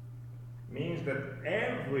 Means that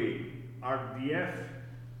every RDF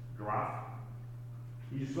graph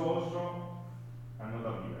is also an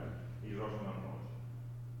OWL, is also an ontology,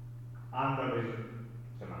 under the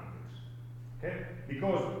semantics. Okay?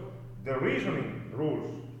 Because the reasoning rules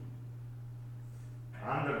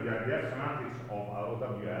under the RDF semantics of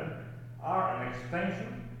OWL are an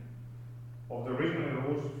extension of the reasoning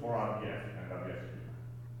rules for RDF and RDF schema.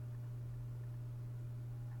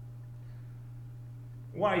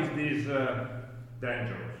 Why is this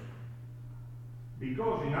dangerous?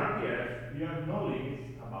 Because in RDF you have no limits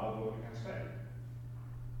about what you can say.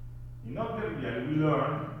 In OWL we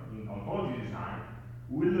learn, in ontology design,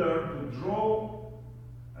 we learn to draw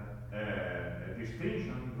a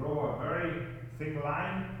distinction, draw a very thin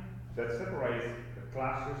line that separates the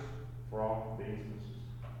classes from the instances.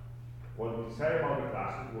 What we say about the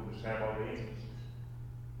classes, what we say about the instances.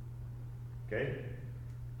 Okay?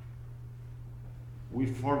 We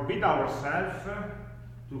forbid ourselves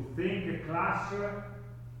to think a class,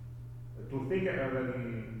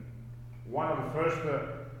 one of the first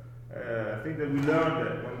things that we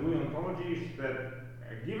learned when doing ontology is that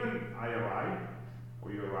a given IRI,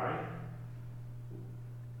 or URI,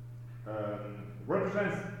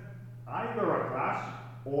 represents either a class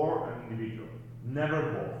or an individual, never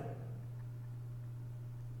both.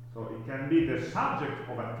 So it can be the subject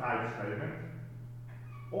of a type statement,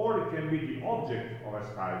 or it can be the object of a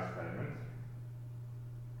style statement,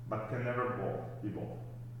 but can never be both.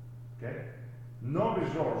 Okay? No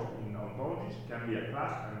resource in ontologies can be a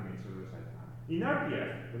class and an instance at the same time. In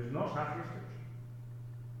RDF, there is no such restriction.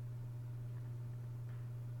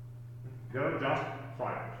 There are just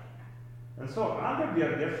triples. And so, under the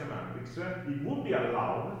RDF semantics, it would be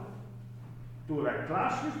allowed to have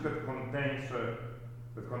classes that contains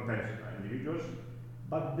individuals,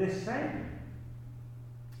 but the same,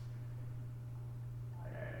 I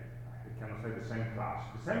cannot say the same class,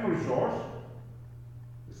 the same resource,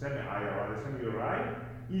 the same IRI, the same URI,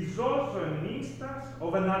 is also an instance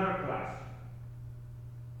of another class.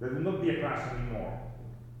 There will not be a class anymore.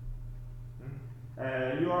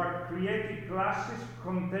 You are creating classes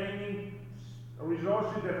containing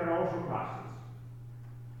resources that are also classes.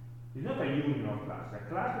 It's not a union of classes. A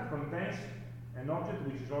class that contains an object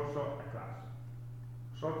which is also a class.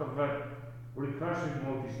 Sort of a recursive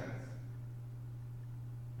multi-sense.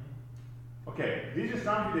 Okay, this is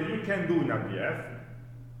something that you can do in RDF,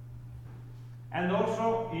 and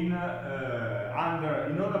also in OWL under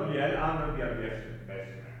the RDF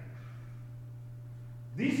semantics.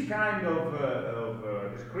 This kind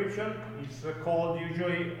of description is called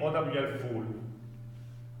usually OWL full.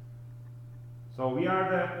 So we are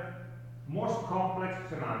the most complex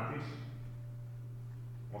semantics,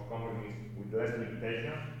 most complex means with less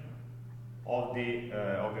limitation, of the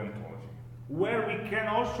ontology, where we can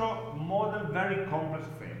also model very complex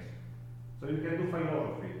things. So you can do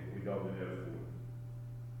philosophy with OWL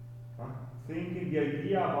full. Thinking the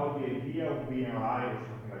idea about the idea of being alive or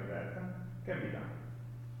something like that can be done.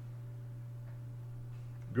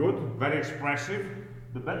 Good, very expressive.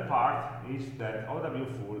 The bad part is that OWL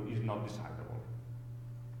full is not decidable.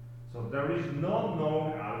 So there is no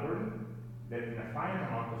known algorithm that in a finite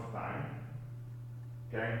amount of time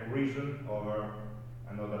can reason over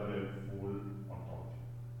an OWL full ontology.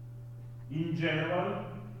 In general,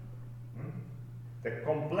 the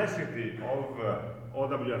complexity of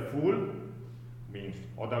OWL full means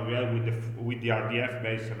OWL with the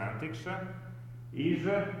RDF-based semantics is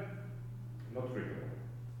not trivial.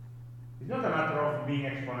 It's not a matter of being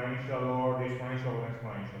exponential or the exponential or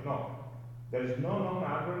exponential. No. There is no known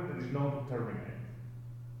algorithm that is known to terminate.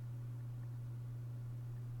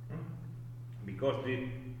 Because the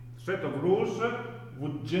set of rules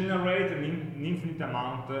would generate an infinite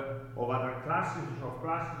amount of other classes, of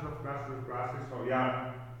classes, of classes, of classes. So we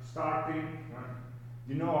are starting.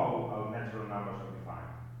 You know how natural numbers are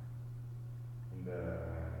defined in the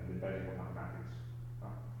basic of mathematics.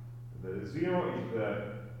 The 0 is the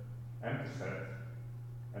empty set,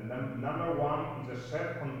 and then number 1 is a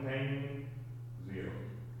set containing 0,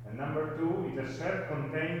 and number 2 is a set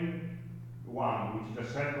containing 1, which is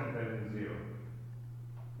a set containing 0,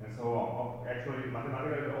 and so on. Actually,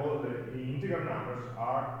 mathematically, all the integer numbers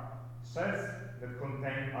are sets that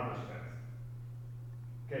contain other sets.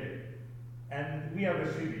 Okay, and we have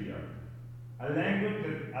received here a language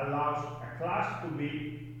that allows a class to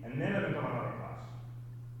be an element of another class.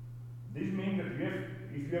 This means that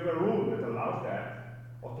if you have a rule that allows that,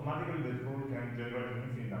 automatically that rule can generate an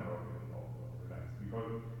infinite number of events,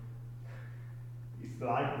 because it's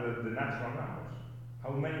like the natural numbers. How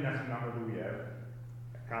many natural numbers do we have?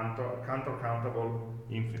 A counter-countable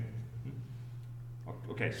infinite.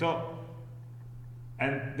 Okay, so,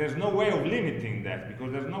 and there's no way of limiting that,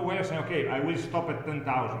 because there's no way of saying, okay, I will stop at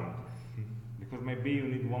 10,000, because maybe you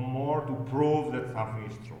need one more to prove that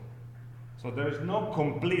something is true. So there is no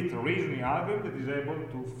complete reasoning algorithm that is able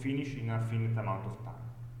to finish in a finite amount of time.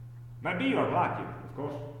 Maybe you are lucky, of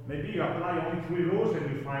course. Maybe you apply only 3 rules and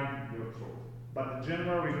you find your truth. But the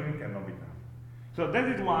general reasoning cannot be done. So that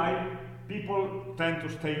is why people tend to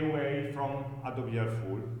stay away from OWL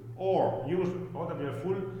full, or use OWL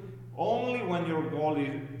full only when your goal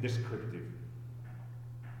is descriptive.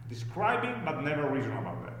 Describing, but never reason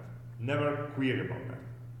about that. Never query about that.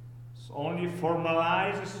 So only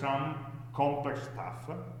formalize some complex stuff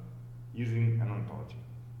using an ontology.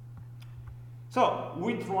 So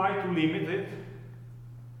we try to limit it,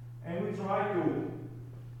 and we try to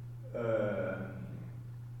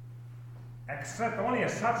accept only a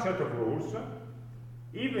subset of rules,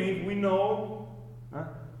 even if we know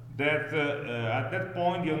that at that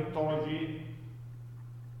point the ontology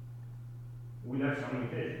will have some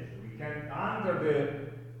limitations. We can, under the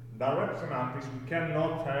direct semantics, we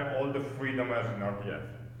cannot have all the freedom as in RDF.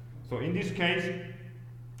 So in this case,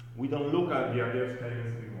 we don't look at the RDF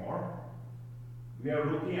statements anymore. We are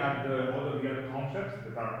looking at the other concepts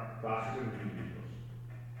that are classes and individuals.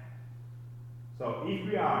 So if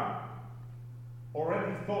we are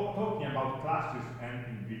already talking about classes and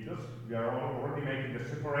individuals, we are already making the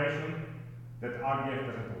separation that RDF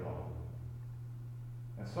doesn't allow.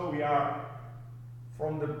 And so we are,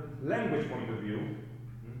 from the language point of view,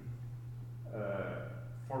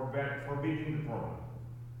 forbidding the problem.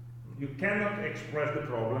 You cannot express the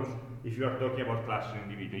problems if you are talking about classes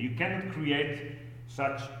and individuals. You cannot create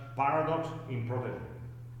such paradox in protege.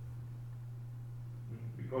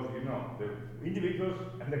 Because you know, the individuals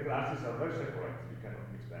and the classes are very separate. You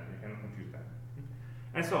cannot mix them, you cannot confuse them.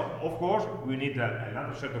 And so, of course, we need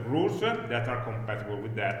another set of rules that are compatible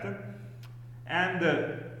with that. And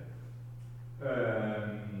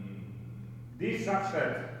this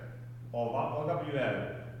subset of OWL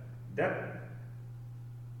that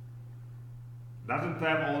doesn't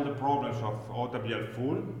have all the problems of OWL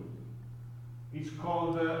full is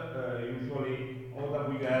called usually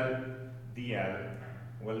OWL DL.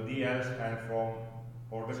 Well, DL stands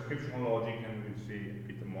for description logic, and we'll see a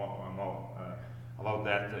bit more about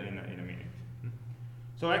that in a minute.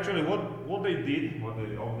 So actually what they did, what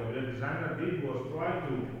the OWL designer did, was try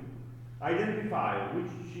to identify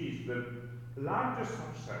which is the largest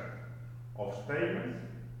subset of statements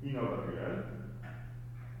in OWL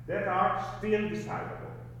that are still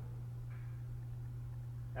decidable.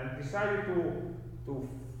 And decided to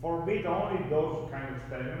forbid only those kind of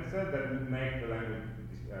statements that would make the language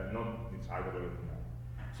not decidable anymore.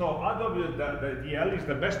 So OWL is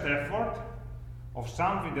the best effort of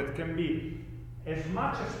something that can be as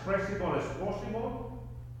much expressible as possible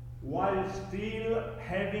while still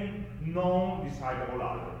having non-decidable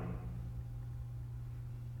algorithm.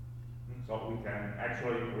 So we can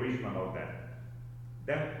actually reason about that.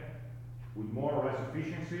 Then, with more or less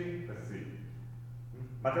efficiency, let's see.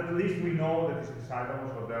 But at least we know that it's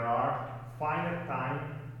decidable, so there are finite time,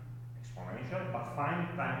 exponential, but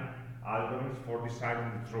finite time algorithms for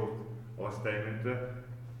deciding the truth of a statement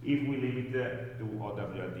if we limit to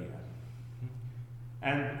OWLDL.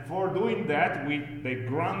 And for doing that, they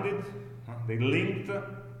linked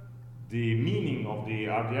the meaning of the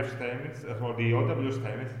RDF statements, or the OW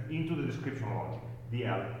statements, into the description logic,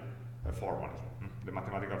 DL formalism, the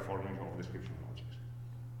mathematical formalism of description logics.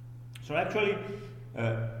 So actually,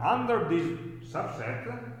 under this subset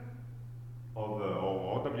of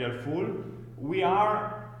OWL full, we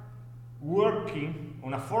are working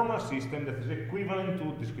on a formal system that is equivalent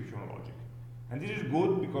to description logic. And this is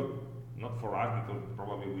good because, not for us, because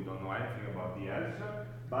probably we don't know anything about DLs,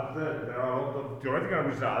 but there are a lot of theoretical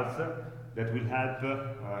results that will help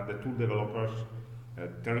the tool developers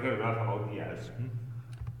theoretically results about DLs.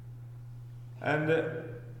 And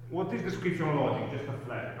what is description logic? Just a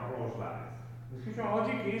flash, a raw slide. Description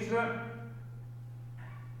logic is a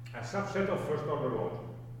subset of first order logic.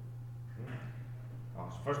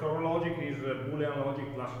 First order logic is Boolean logic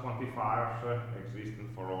plus quantifiers existent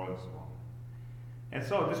for all and so on. And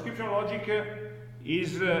so description logic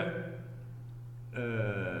is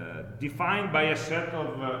defined by a set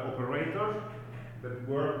of operators that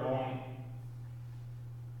work on,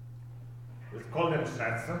 let's call them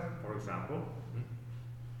sets, for example.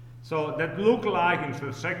 So that look like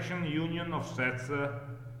intersection, union of sets,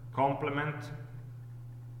 complement,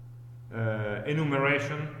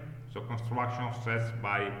 enumeration, so construction of sets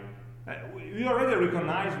by... we already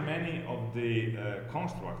recognize many of the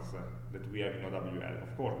constructs that we have in OWL,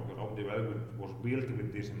 of course, because OWL was built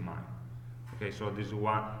with this in mind. Okay, so this is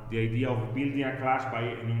the idea of building a class by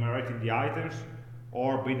enumerating the items,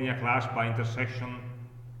 or building a class by intersection,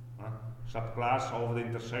 subclass of the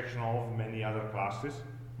intersection of many other classes,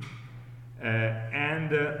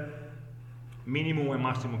 and minimum and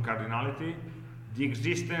maximum cardinality, the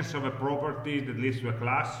existence of a property that leads to a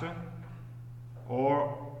class,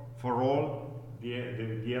 or for all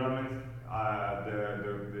the elements,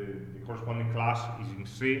 the corresponding class is in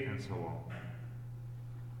C, and so on.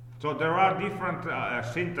 So there are different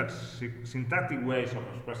syntactic ways of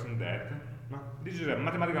expressing that. This is a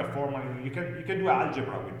mathematical formalism. You can do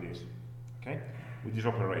algebra with this, okay, with these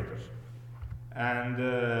operators, and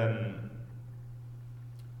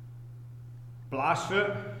plus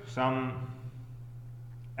some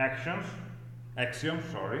axioms,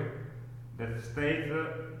 sorry, that state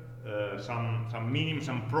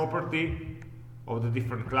some property of the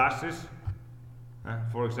different classes.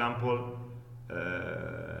 For example,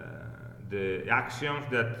 the axioms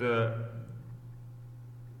that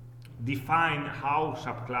define how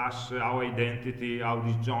subclass, how identity, how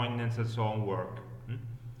disjointments, and so on work.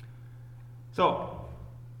 So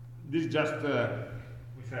this is just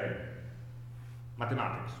we say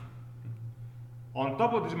mathematics. On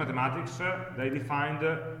top of this mathematics, they defined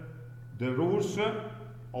the rules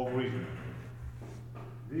of reasoning.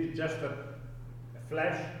 This is just a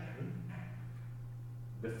flash,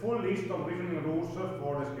 the full list of reasoning rules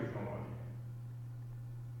for description logic.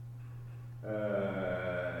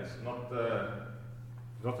 It's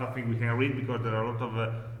not something we can read because there are a lot of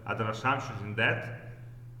other assumptions in that.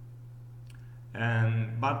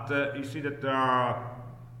 But you see that there are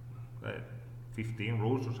 15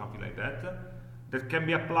 rules or something like that that can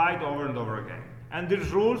be applied over and over again. And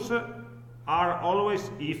these rules are always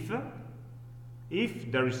if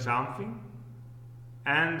there is something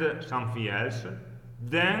and something else,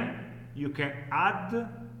 then you can add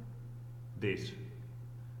this.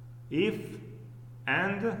 If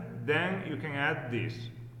and then you can add this,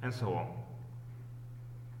 and so on.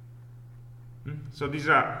 So these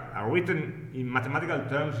are written in mathematical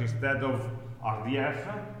terms instead of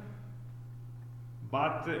RDF,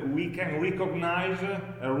 but we can recognize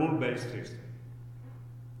a rule-based system.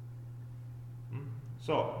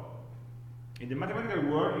 So, in the mathematical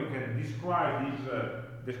world, you can describe these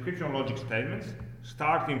description logic statements,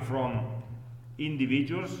 starting from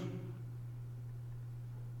individuals,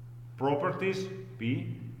 properties,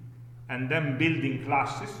 P, and then building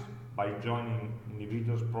classes by joining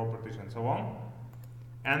individuals, properties, and so on.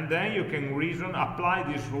 and then you can reason, apply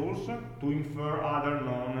these rules to infer other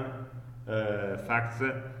known facts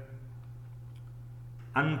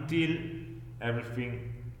until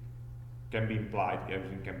everything can be implied,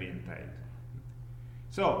 everything can be entailed.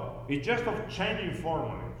 So it's just of changing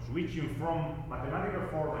formulas, switching from mathematical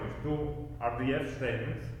formulas to RDF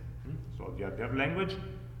statements, so the RDF language,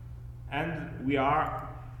 and we are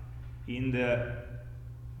in the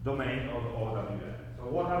domain of OWL. So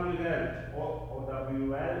what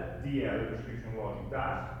OWL-DL description logic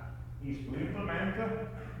does is to implement,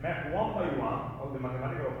 map one by one of the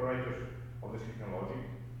mathematical operators of the description logic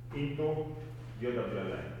into the OWL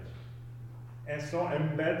language. And so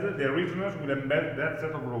embed, the reasoners will embed that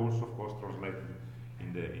set of rules, of course, translated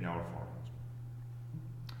in our formats.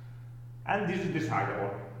 And this is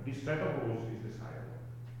decidable. This set of rules is decidable.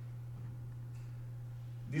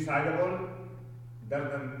 Decidable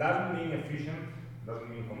doesn't mean efficient, doesn't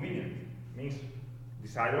mean convenient. It means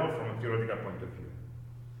decidable from a theoretical point of view.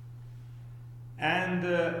 And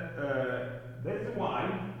that's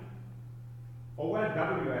why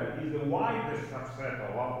OWL is the widest subset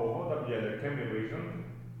of OWL that can be reasoned,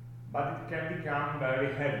 but it can become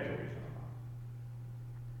very heavy to reason about.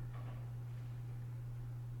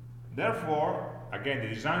 Therefore, again, the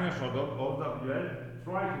designers of OWL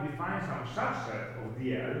try to define some subset of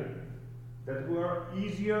DL that were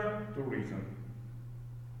easier to reason.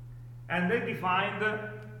 And they defined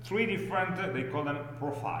three different, they call them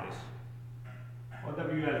profiles.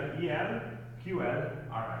 OWL, EL, QL,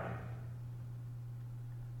 RL.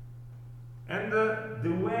 And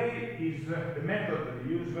the way is, the method that they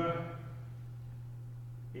use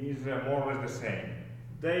is more or less the same.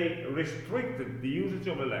 They restricted the usage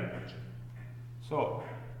of the language. So,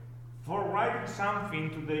 for writing something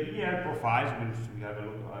to the EL profiles, we'll have a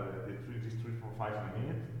look at these three profiles in a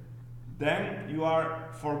minute, then you are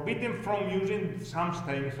forbidden from using some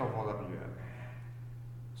statements of OWL.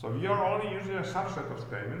 So if you're only using a subset of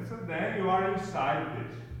statements, then you are inside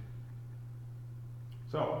this.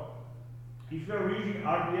 So, if you're using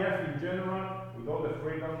RDF in general, with all the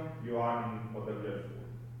freedom, you are in OWL.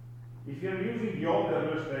 If you're using the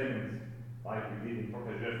OWL statements, like we did in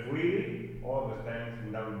Protégé freely, all the statements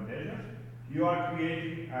without limitations, you are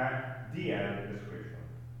creating a DL description,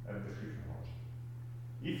 a description logic.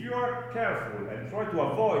 If you are careful and try to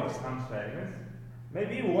avoid some statements,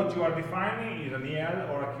 maybe what you are defining is an EL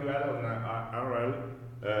or a QL or an RL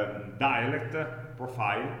dialect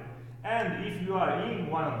profile. And if you are in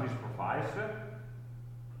one of these profiles,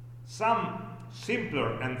 some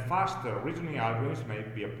simpler and faster reasoning algorithms may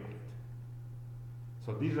be applied.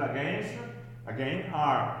 So these again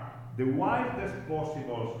are the widest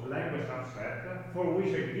possible language subset for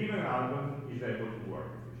which a given algorithm is able to work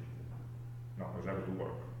efficiently. No, is able to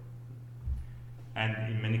work. And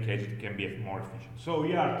in many cases it can be more efficient. So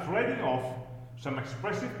we are trading off some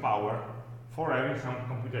expressive power for having some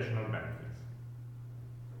computational benefits.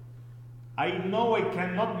 I know I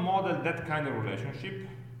cannot model that kind of relationship.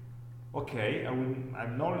 Okay, I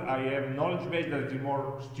have knowledge base that is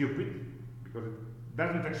more stupid because it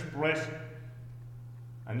doesn't express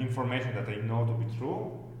an information that I know to be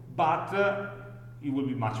true, but it will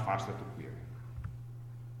be much faster to query.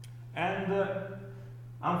 And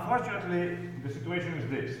unfortunately, the situation is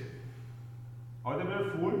this. OWL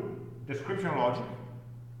full description logic,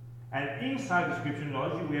 and inside description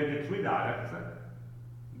logic we have the three dialects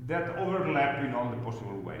that overlap in all the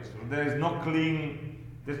possible ways. So there is no clean,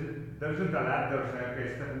 there isn't a ladder saying,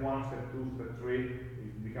 okay, step 1, step 2, step 3,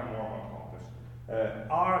 it become more complex.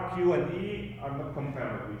 R, Q, and E are not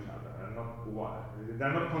comparable to each other,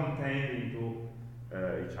 they're not contained into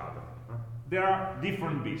each other. They are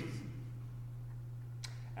different beasts.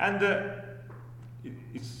 And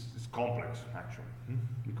it's complex, actually,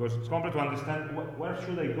 because it's complex to understand where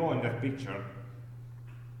should I go in that picture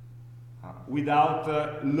without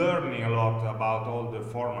learning a lot about all the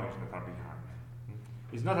formats that are behind.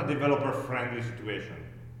 It's not a developer-friendly situation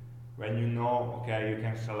when you know, okay, you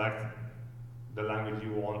can select the language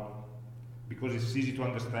you want because it's easy to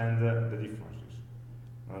understand the differences.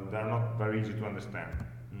 They're not very easy to understand.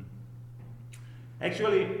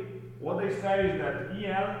 Actually, what they say is that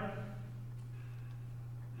EL,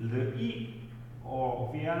 the E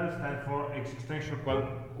of EL stands for existential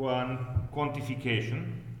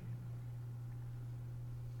quantification.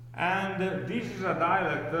 And this is a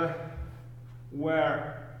dialect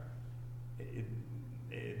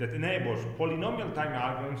that enables polynomial time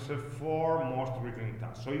algorithms for most reasoning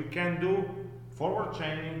tasks. So you can do forward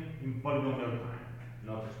chaining in polynomial time,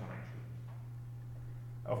 not exponential.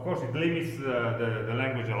 Of course, it limits the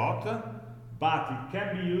language a lot, but it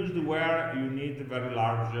can be used where you need very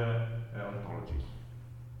large ontologies.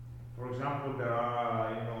 For example, there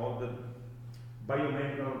are all the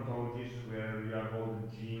biomedical ontologies where you have all the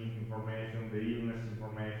gene information, the illness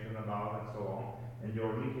information about, and so on, and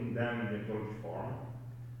you're linking them in the ontology form.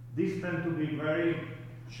 These tend to be very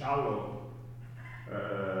shallow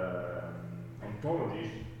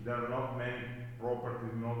ontologies. There are not many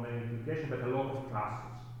properties, not many implications, but a lot of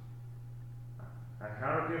classes. A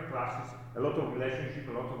hierarchy of classes, a lot of relationships,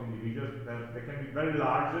 a lot of individuals. They can be very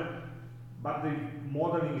large, but the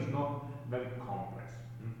modeling is not very complex.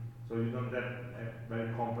 So you don't have very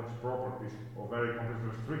complex properties or very complex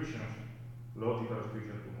restrictions, logical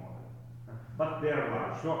restrictions to model. But they are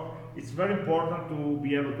large. So it's very important to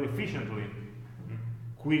be able to efficiently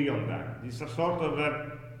query on that. It's a sort of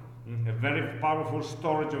a very powerful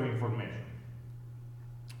storage of information.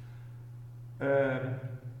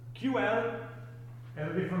 QL has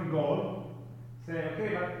a different goal, saying,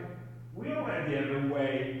 okay, but we already have a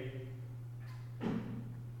way,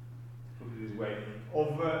 put it this way, of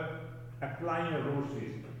applying a rule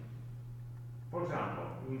system. For example,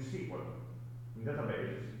 in SQL, in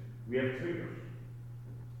databases, we have triggers.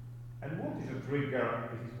 And what is a trigger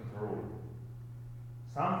if it's not a rule?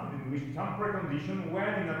 Something in which some precondition,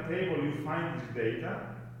 when in a table you find this data,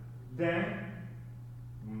 then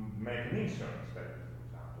make an insert instead, for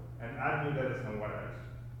example, and add new data somewhere else.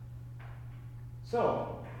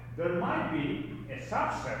 So there might be a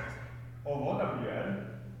subset of OWL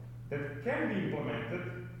that can be implemented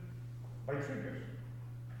by triggers,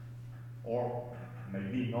 or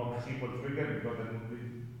maybe not a simple trigger because that would be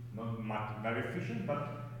not much very efficient, but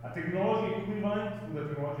a technology equivalent to the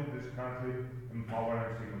technology that is currently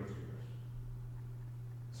empowering SQL triggers.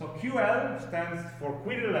 So QL stands for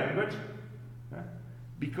query language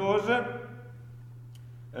because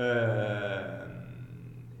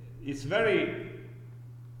it's very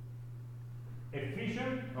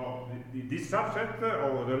efficient. This subset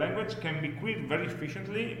of the language can be queried very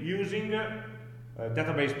efficiently using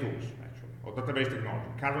database tools, actually, or database technology.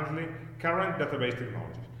 Current database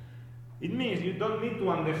technologies. It means you don't need to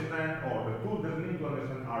understand, or the tool doesn't need to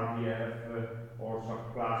understand RDF or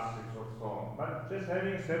subclasses or so on, but just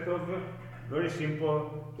having a set of very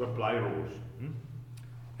simple to apply rules.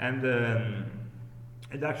 And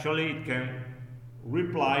actually it can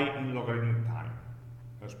reply in logarithmic time,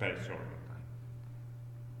 spell logarithmic time.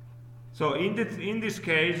 So in this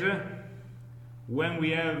case, when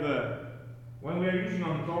we are using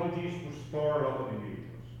ontologies to store a lot of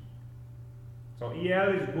individuals. So EL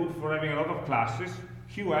is good for having a lot of classes,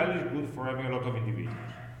 QL is good for having a lot of individuals.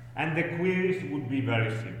 And the queries would be very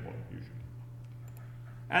simple, usually.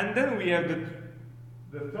 And then we have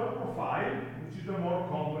the third profile, which is the more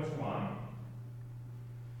complex one.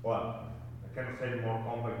 Well, I cannot say more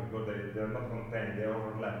complex because they're not contained, they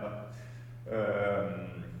overlap, but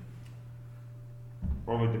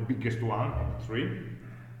probably the biggest one of the three.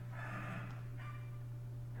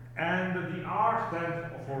 And the R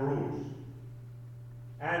stands for rules.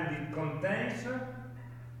 And it contains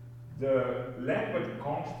the language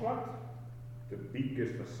construct, the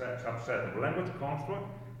biggest subset of language construct,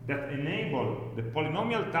 that enable the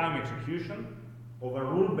polynomial time execution of a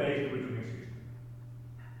rule-based reasoning system.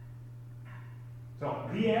 So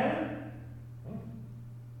DL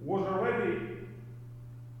was already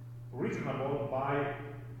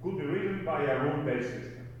could be reasoned by a rule-based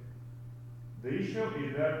system. The issue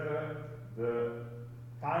is that the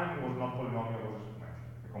time was not polynomial, was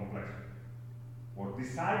exponential, complexity. Was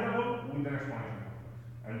decidable with an exponential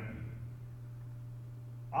complex. And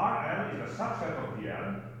RL is a subset of DL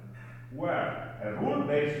where a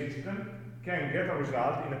rule-based system can get a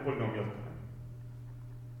result in a polynomial time.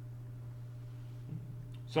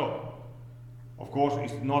 So, of course,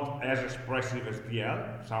 it's not as expressive as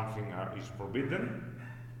DL, something is forbidden.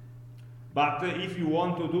 But if you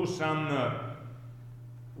want to do some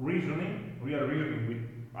reasoning, real reasoning,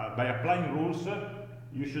 by applying rules,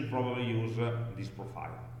 you should probably use this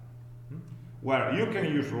profile. Where you can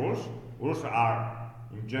use rules. Rules are,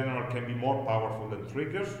 in general, can be more powerful than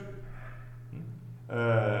triggers.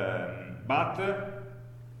 But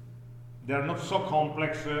they are not so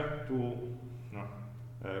complex to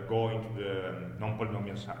go into the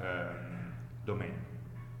non-polynomial domain.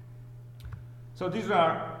 So these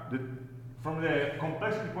are, from the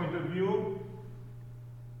complexity point of view,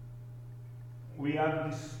 we have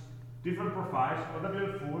these different profiles: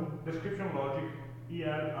 OWL full, description logic,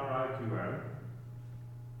 EL, RI, QL.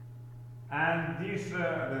 And this,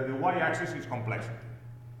 the y-axis is complexity.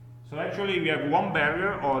 So actually we have one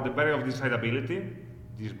barrier, or the barrier of decidability,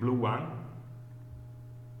 this blue one.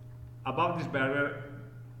 Above this barrier,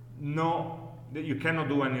 you cannot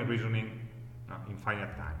do any reasoning in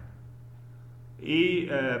finite time.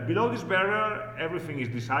 Below this barrier, everything is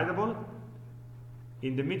decidable.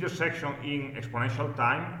 In the middle section in exponential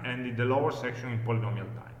time, and in the lower section in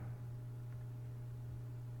polynomial time.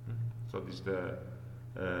 So this is the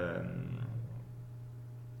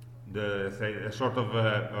sort of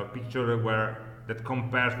a picture that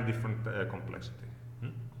compares the different complexity.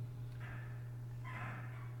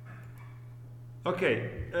 Okay,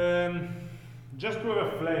 just to have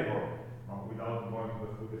a flavor, without going to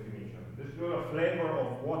the full definition, just to have a flavor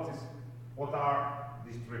of what are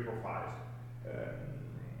these three profiles.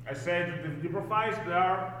 I said that the profiles, there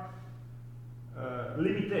are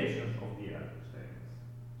limitations of the L statements.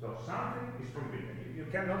 So something is forbidden. You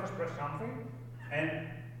cannot express something, and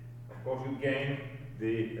of course you gain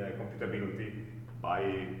the computability by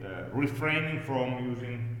refraining from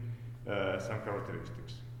using some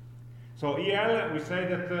characteristics. So EL, we say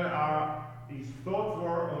that is thought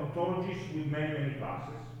for ontologies with many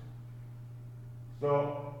classes.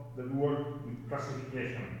 So the word with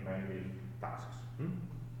classification mainly tasks.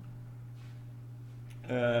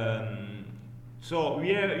 So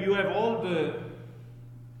you have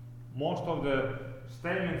most of the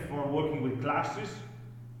statements for working with classes.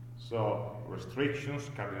 So restrictions,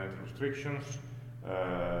 cardinality restrictions,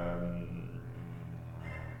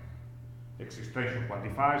 existential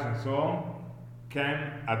quantifiers, and so on,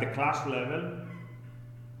 at the class level,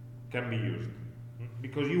 can be used.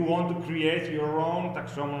 Because you want to create your own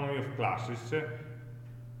taxonomy of classes.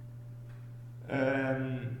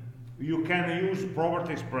 You can use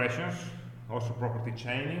property expressions, also property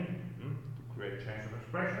chaining, to create chains of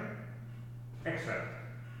expression,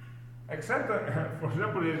 except for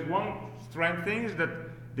example, there is one strange thing is that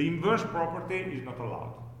the inverse property is not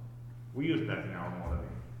allowed. We use that in our modeling.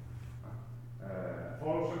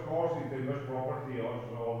 Follows a course is the inverse property,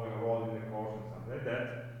 also enrolled in the course and something like that.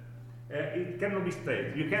 It cannot be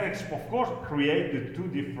stated. You can, of course, create the two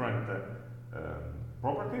different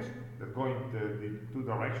properties that go in the two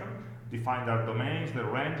directions, define their domains, their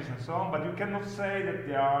ranges, and so on, but you cannot say that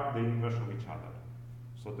they are the inverse of each other.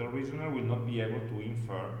 So the reasoner will not be able to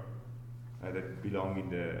infer that belong in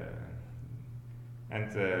the, and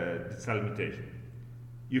it's a limitation.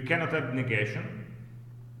 You cannot have negation,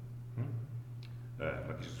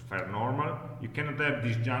 but this is fair normal. You cannot have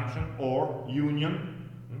disjunction or union.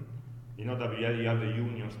 In OWL you have the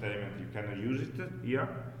union statement, you cannot use it here.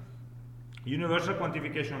 Universal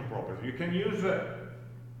quantification property. You can use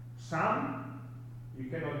some, you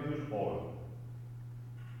cannot use all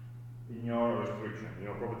in your restriction, in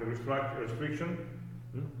your property restriction.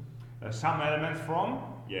 Some elements from,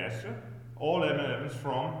 yes. All elements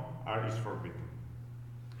from is forbidden.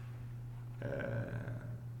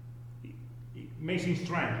 It may seem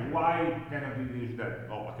strange. Why cannot we use that?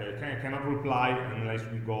 Oh, okay, I cannot reply unless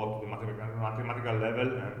we go to the mathematical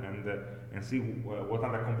level and see what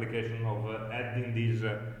are the complications of adding these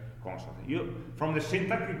constants. From the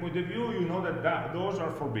syntactic point of view, you know that those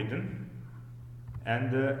are forbidden,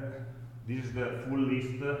 and this is the full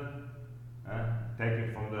list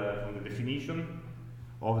taken from the definition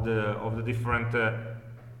of the different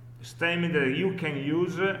statements that you can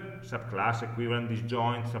use, subclass, equivalent,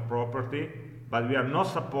 disjoint, subproperty, but we are not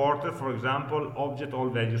supported, for example, object all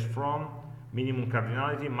values from, minimum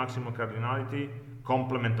cardinality, maximum cardinality,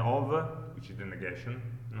 complement of, which is the negation,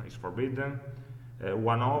 is forbidden,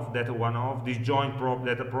 one of, disjoint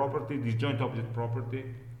data property, disjoint object property.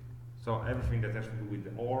 So everything that has to do with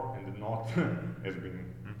the or and the not has been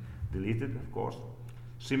deleted, of course.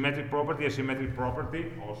 Symmetric property, asymmetric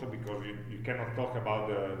property, also because you cannot talk about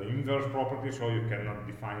the inverse property, so you cannot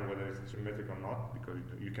define whether it's symmetric or not, because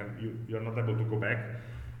you are not able to go back,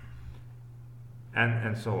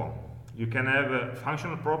 and so on. You can have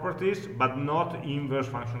functional properties, but not inverse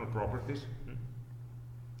functional properties.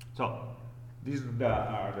 So these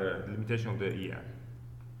are the limitation of the EL.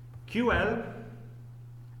 QL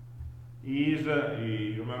is,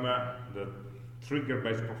 you remember, the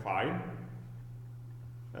trigger-based profile.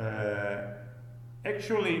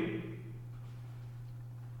 Actually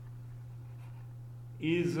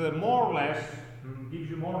is more or less, gives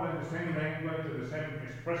you more or less the same language, the same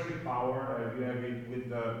expressive power as you have it with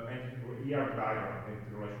the ER diagram,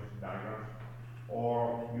 interrelationship diagrams,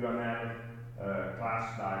 or UML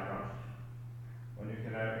class diagrams, when you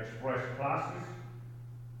can have express classes,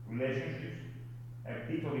 relationships, and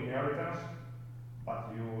people inheritance, but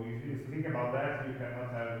if you think about that, you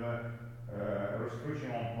cannot have a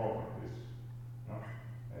restriction on properties. No?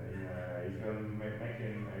 If you're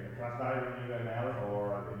making a class diagram in UML or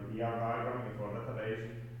an ER diagram for a database,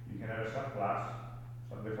 you can have a subclass.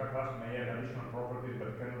 So the subclass may have additional properties, but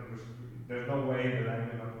there's no way the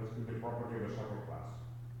language not restrict the property of a subclass.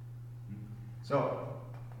 So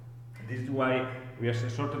this is why we have a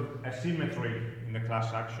sort of asymmetry in the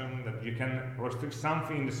class action, that you can restrict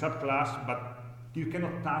something in the subclass, but you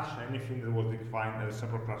cannot touch anything that was defined at the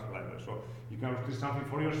separate class level. So you can restrict something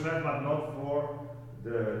for yourself, but not for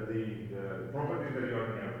the properties that you are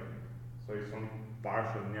inheriting. So it's some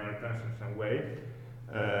partial inheritance in some way.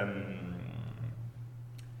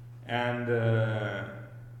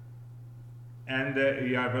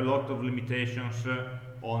 You have a lot of limitations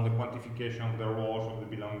on the quantification of the rows of the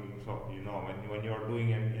belonging. So you know, when you are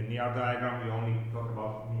doing a near diagram, you only talk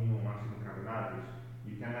about minimum, maximum cardinalities.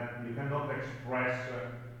 You cannot express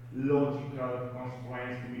logical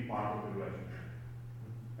constraints to be part of the relationship,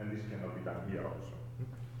 and this cannot be done here also.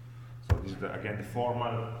 So this is again the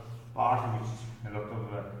formal part, which is a lot of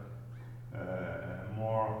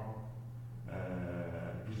more.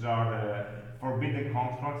 These are the forbidden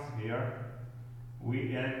constructs here.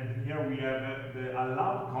 Here we have the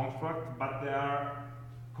allowed construct, but they are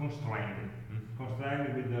constrained.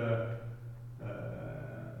 Constrained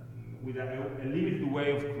with a limited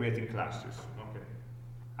way of creating classes. Okay,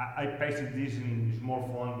 I pasted this in small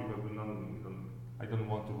font because I don't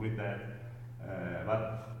want to read that,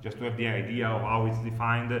 but just to have the idea of how it's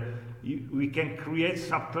defined. We can create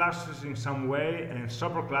subclasses in some way and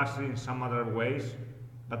superclasses in some other ways,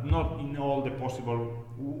 but not in all the possible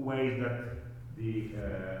ways that the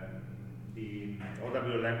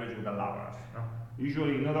OW language would allow us. No?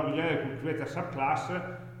 Usually in OW language we could create a subclass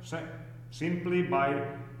simply by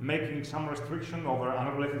making some restriction over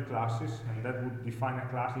unrelated classes, and that would define a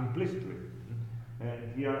class implicitly.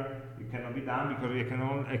 And here it cannot be done because I can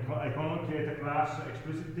only create a class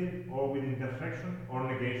explicitly or with intersection or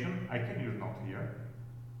negation. I can use not here.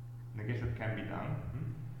 Negation can be done.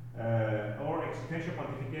 Or extension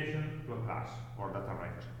quantification to a class or data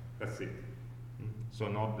range. That's it. So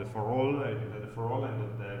not the for all, and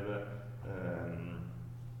not have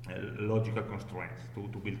logical constraints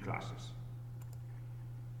to build classes.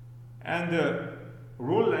 And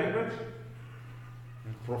rule language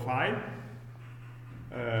profile.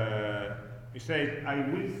 You say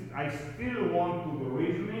I still want to do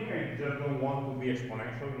reasoning. I just don't want to be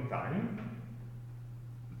exponential in time.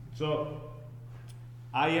 So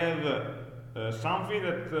I have something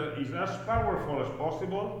that is as powerful as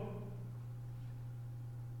possible,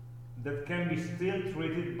 that can be still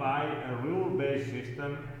treated by a rule-based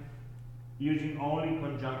system using only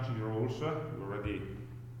conjunction rules. We already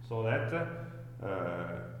saw that.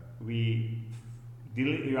 We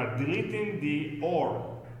are deleting the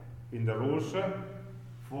OR in the rules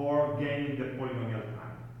for gaining the polynomial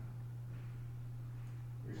time.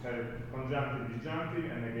 We said conjunctive, disjunctive,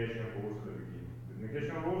 and negation rules at the beginning. The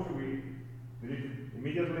negation rules we delete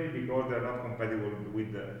immediately because they're not compatible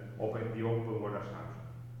with the open word assumption.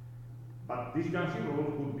 But disjunctive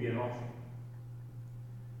rule could be an option.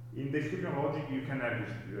 In description logic, you can have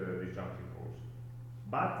disjunctive rules,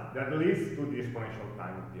 but that leads to the exponential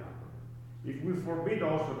time of the algorithm. If we forbid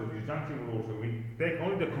also the disjunctive rules, and we take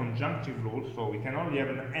only the conjunctive rules, so we can only have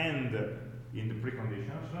an AND in the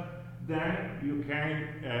preconditions, then you can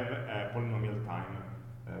have a polynomial time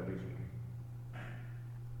reasoning.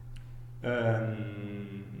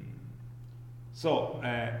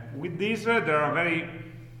 With this, there are very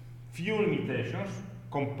few limitations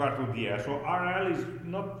compared to DL. So RL is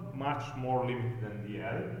not much more limited than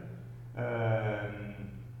DL.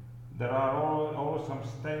 There are always some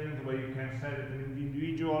statements where you can say that an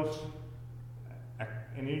individual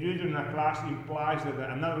in a class implies that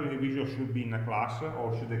another individual should be in a class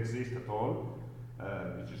or should exist at all,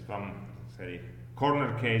 which is some, say,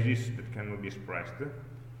 corner cases that cannot be expressed.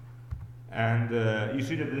 And you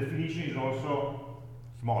see that the definition is also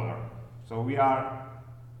smaller. So we are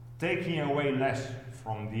taking away less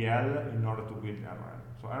from DL in order to build RL.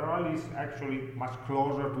 So RL is actually much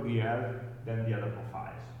closer to DL than the other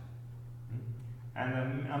profiles.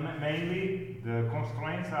 And mainly the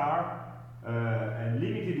constraints are a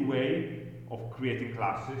limited way of creating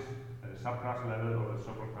classes at the subclass level or the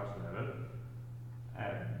superclass level,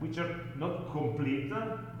 which are not complete,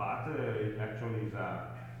 but it actually is a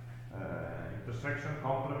intersection,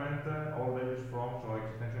 complement, all values from, so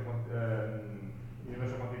extension,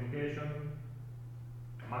 universal quantification,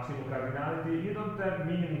 maximum cardinality. You don't have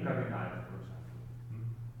minimum cardinality, for example,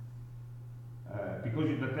 because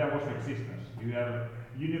you don't have also existence. You have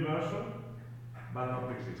universal, but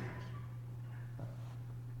not existence.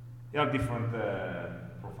 They are different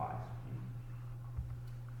profiles.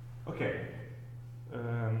 Okay.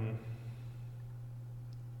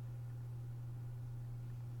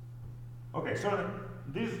 Okay, so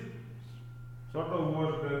this sort of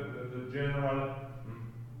was the general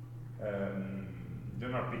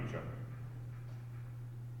general picture.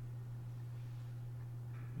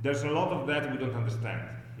 there's a lot of that we don't understand.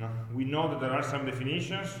 No? We know that there are some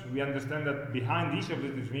definitions. We understand that behind each of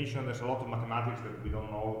these definitions there's a lot of mathematics that we don't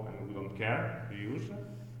know and we don't care to use.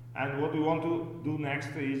 And what we want to do next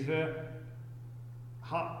is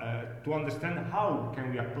to understand how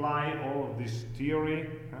can we apply all of this theory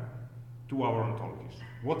to our ontologies.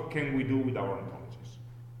 What can we do with our ontologies?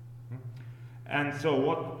 And so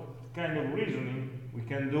what kind of reasoning we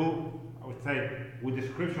can do, I would say, with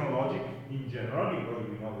description logic in general, because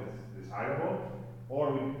we know it's desirable,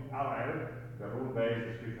 or with RL, the rule-based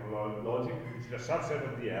description logic, which is a subset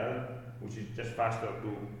of the L, which is just faster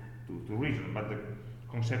to reason, but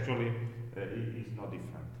conceptually it's not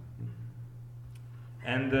different.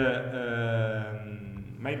 And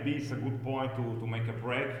maybe it's a good point to make a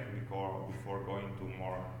break before going to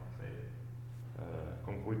more, say,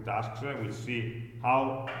 concrete tasks. We'll see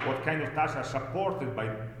what kind of tasks are supported by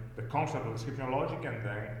the concept of description logic, and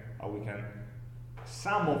then how we can,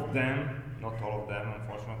 some of them, not all of them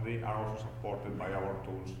unfortunately, are also supported by our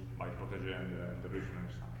tools, by Protege and the reasoning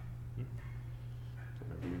side. So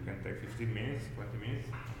maybe we can take 15 minutes, 20 minutes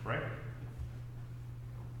break.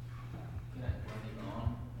 Can I turn it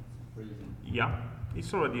on? It's freezing. Yeah,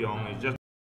 it's already on. It's just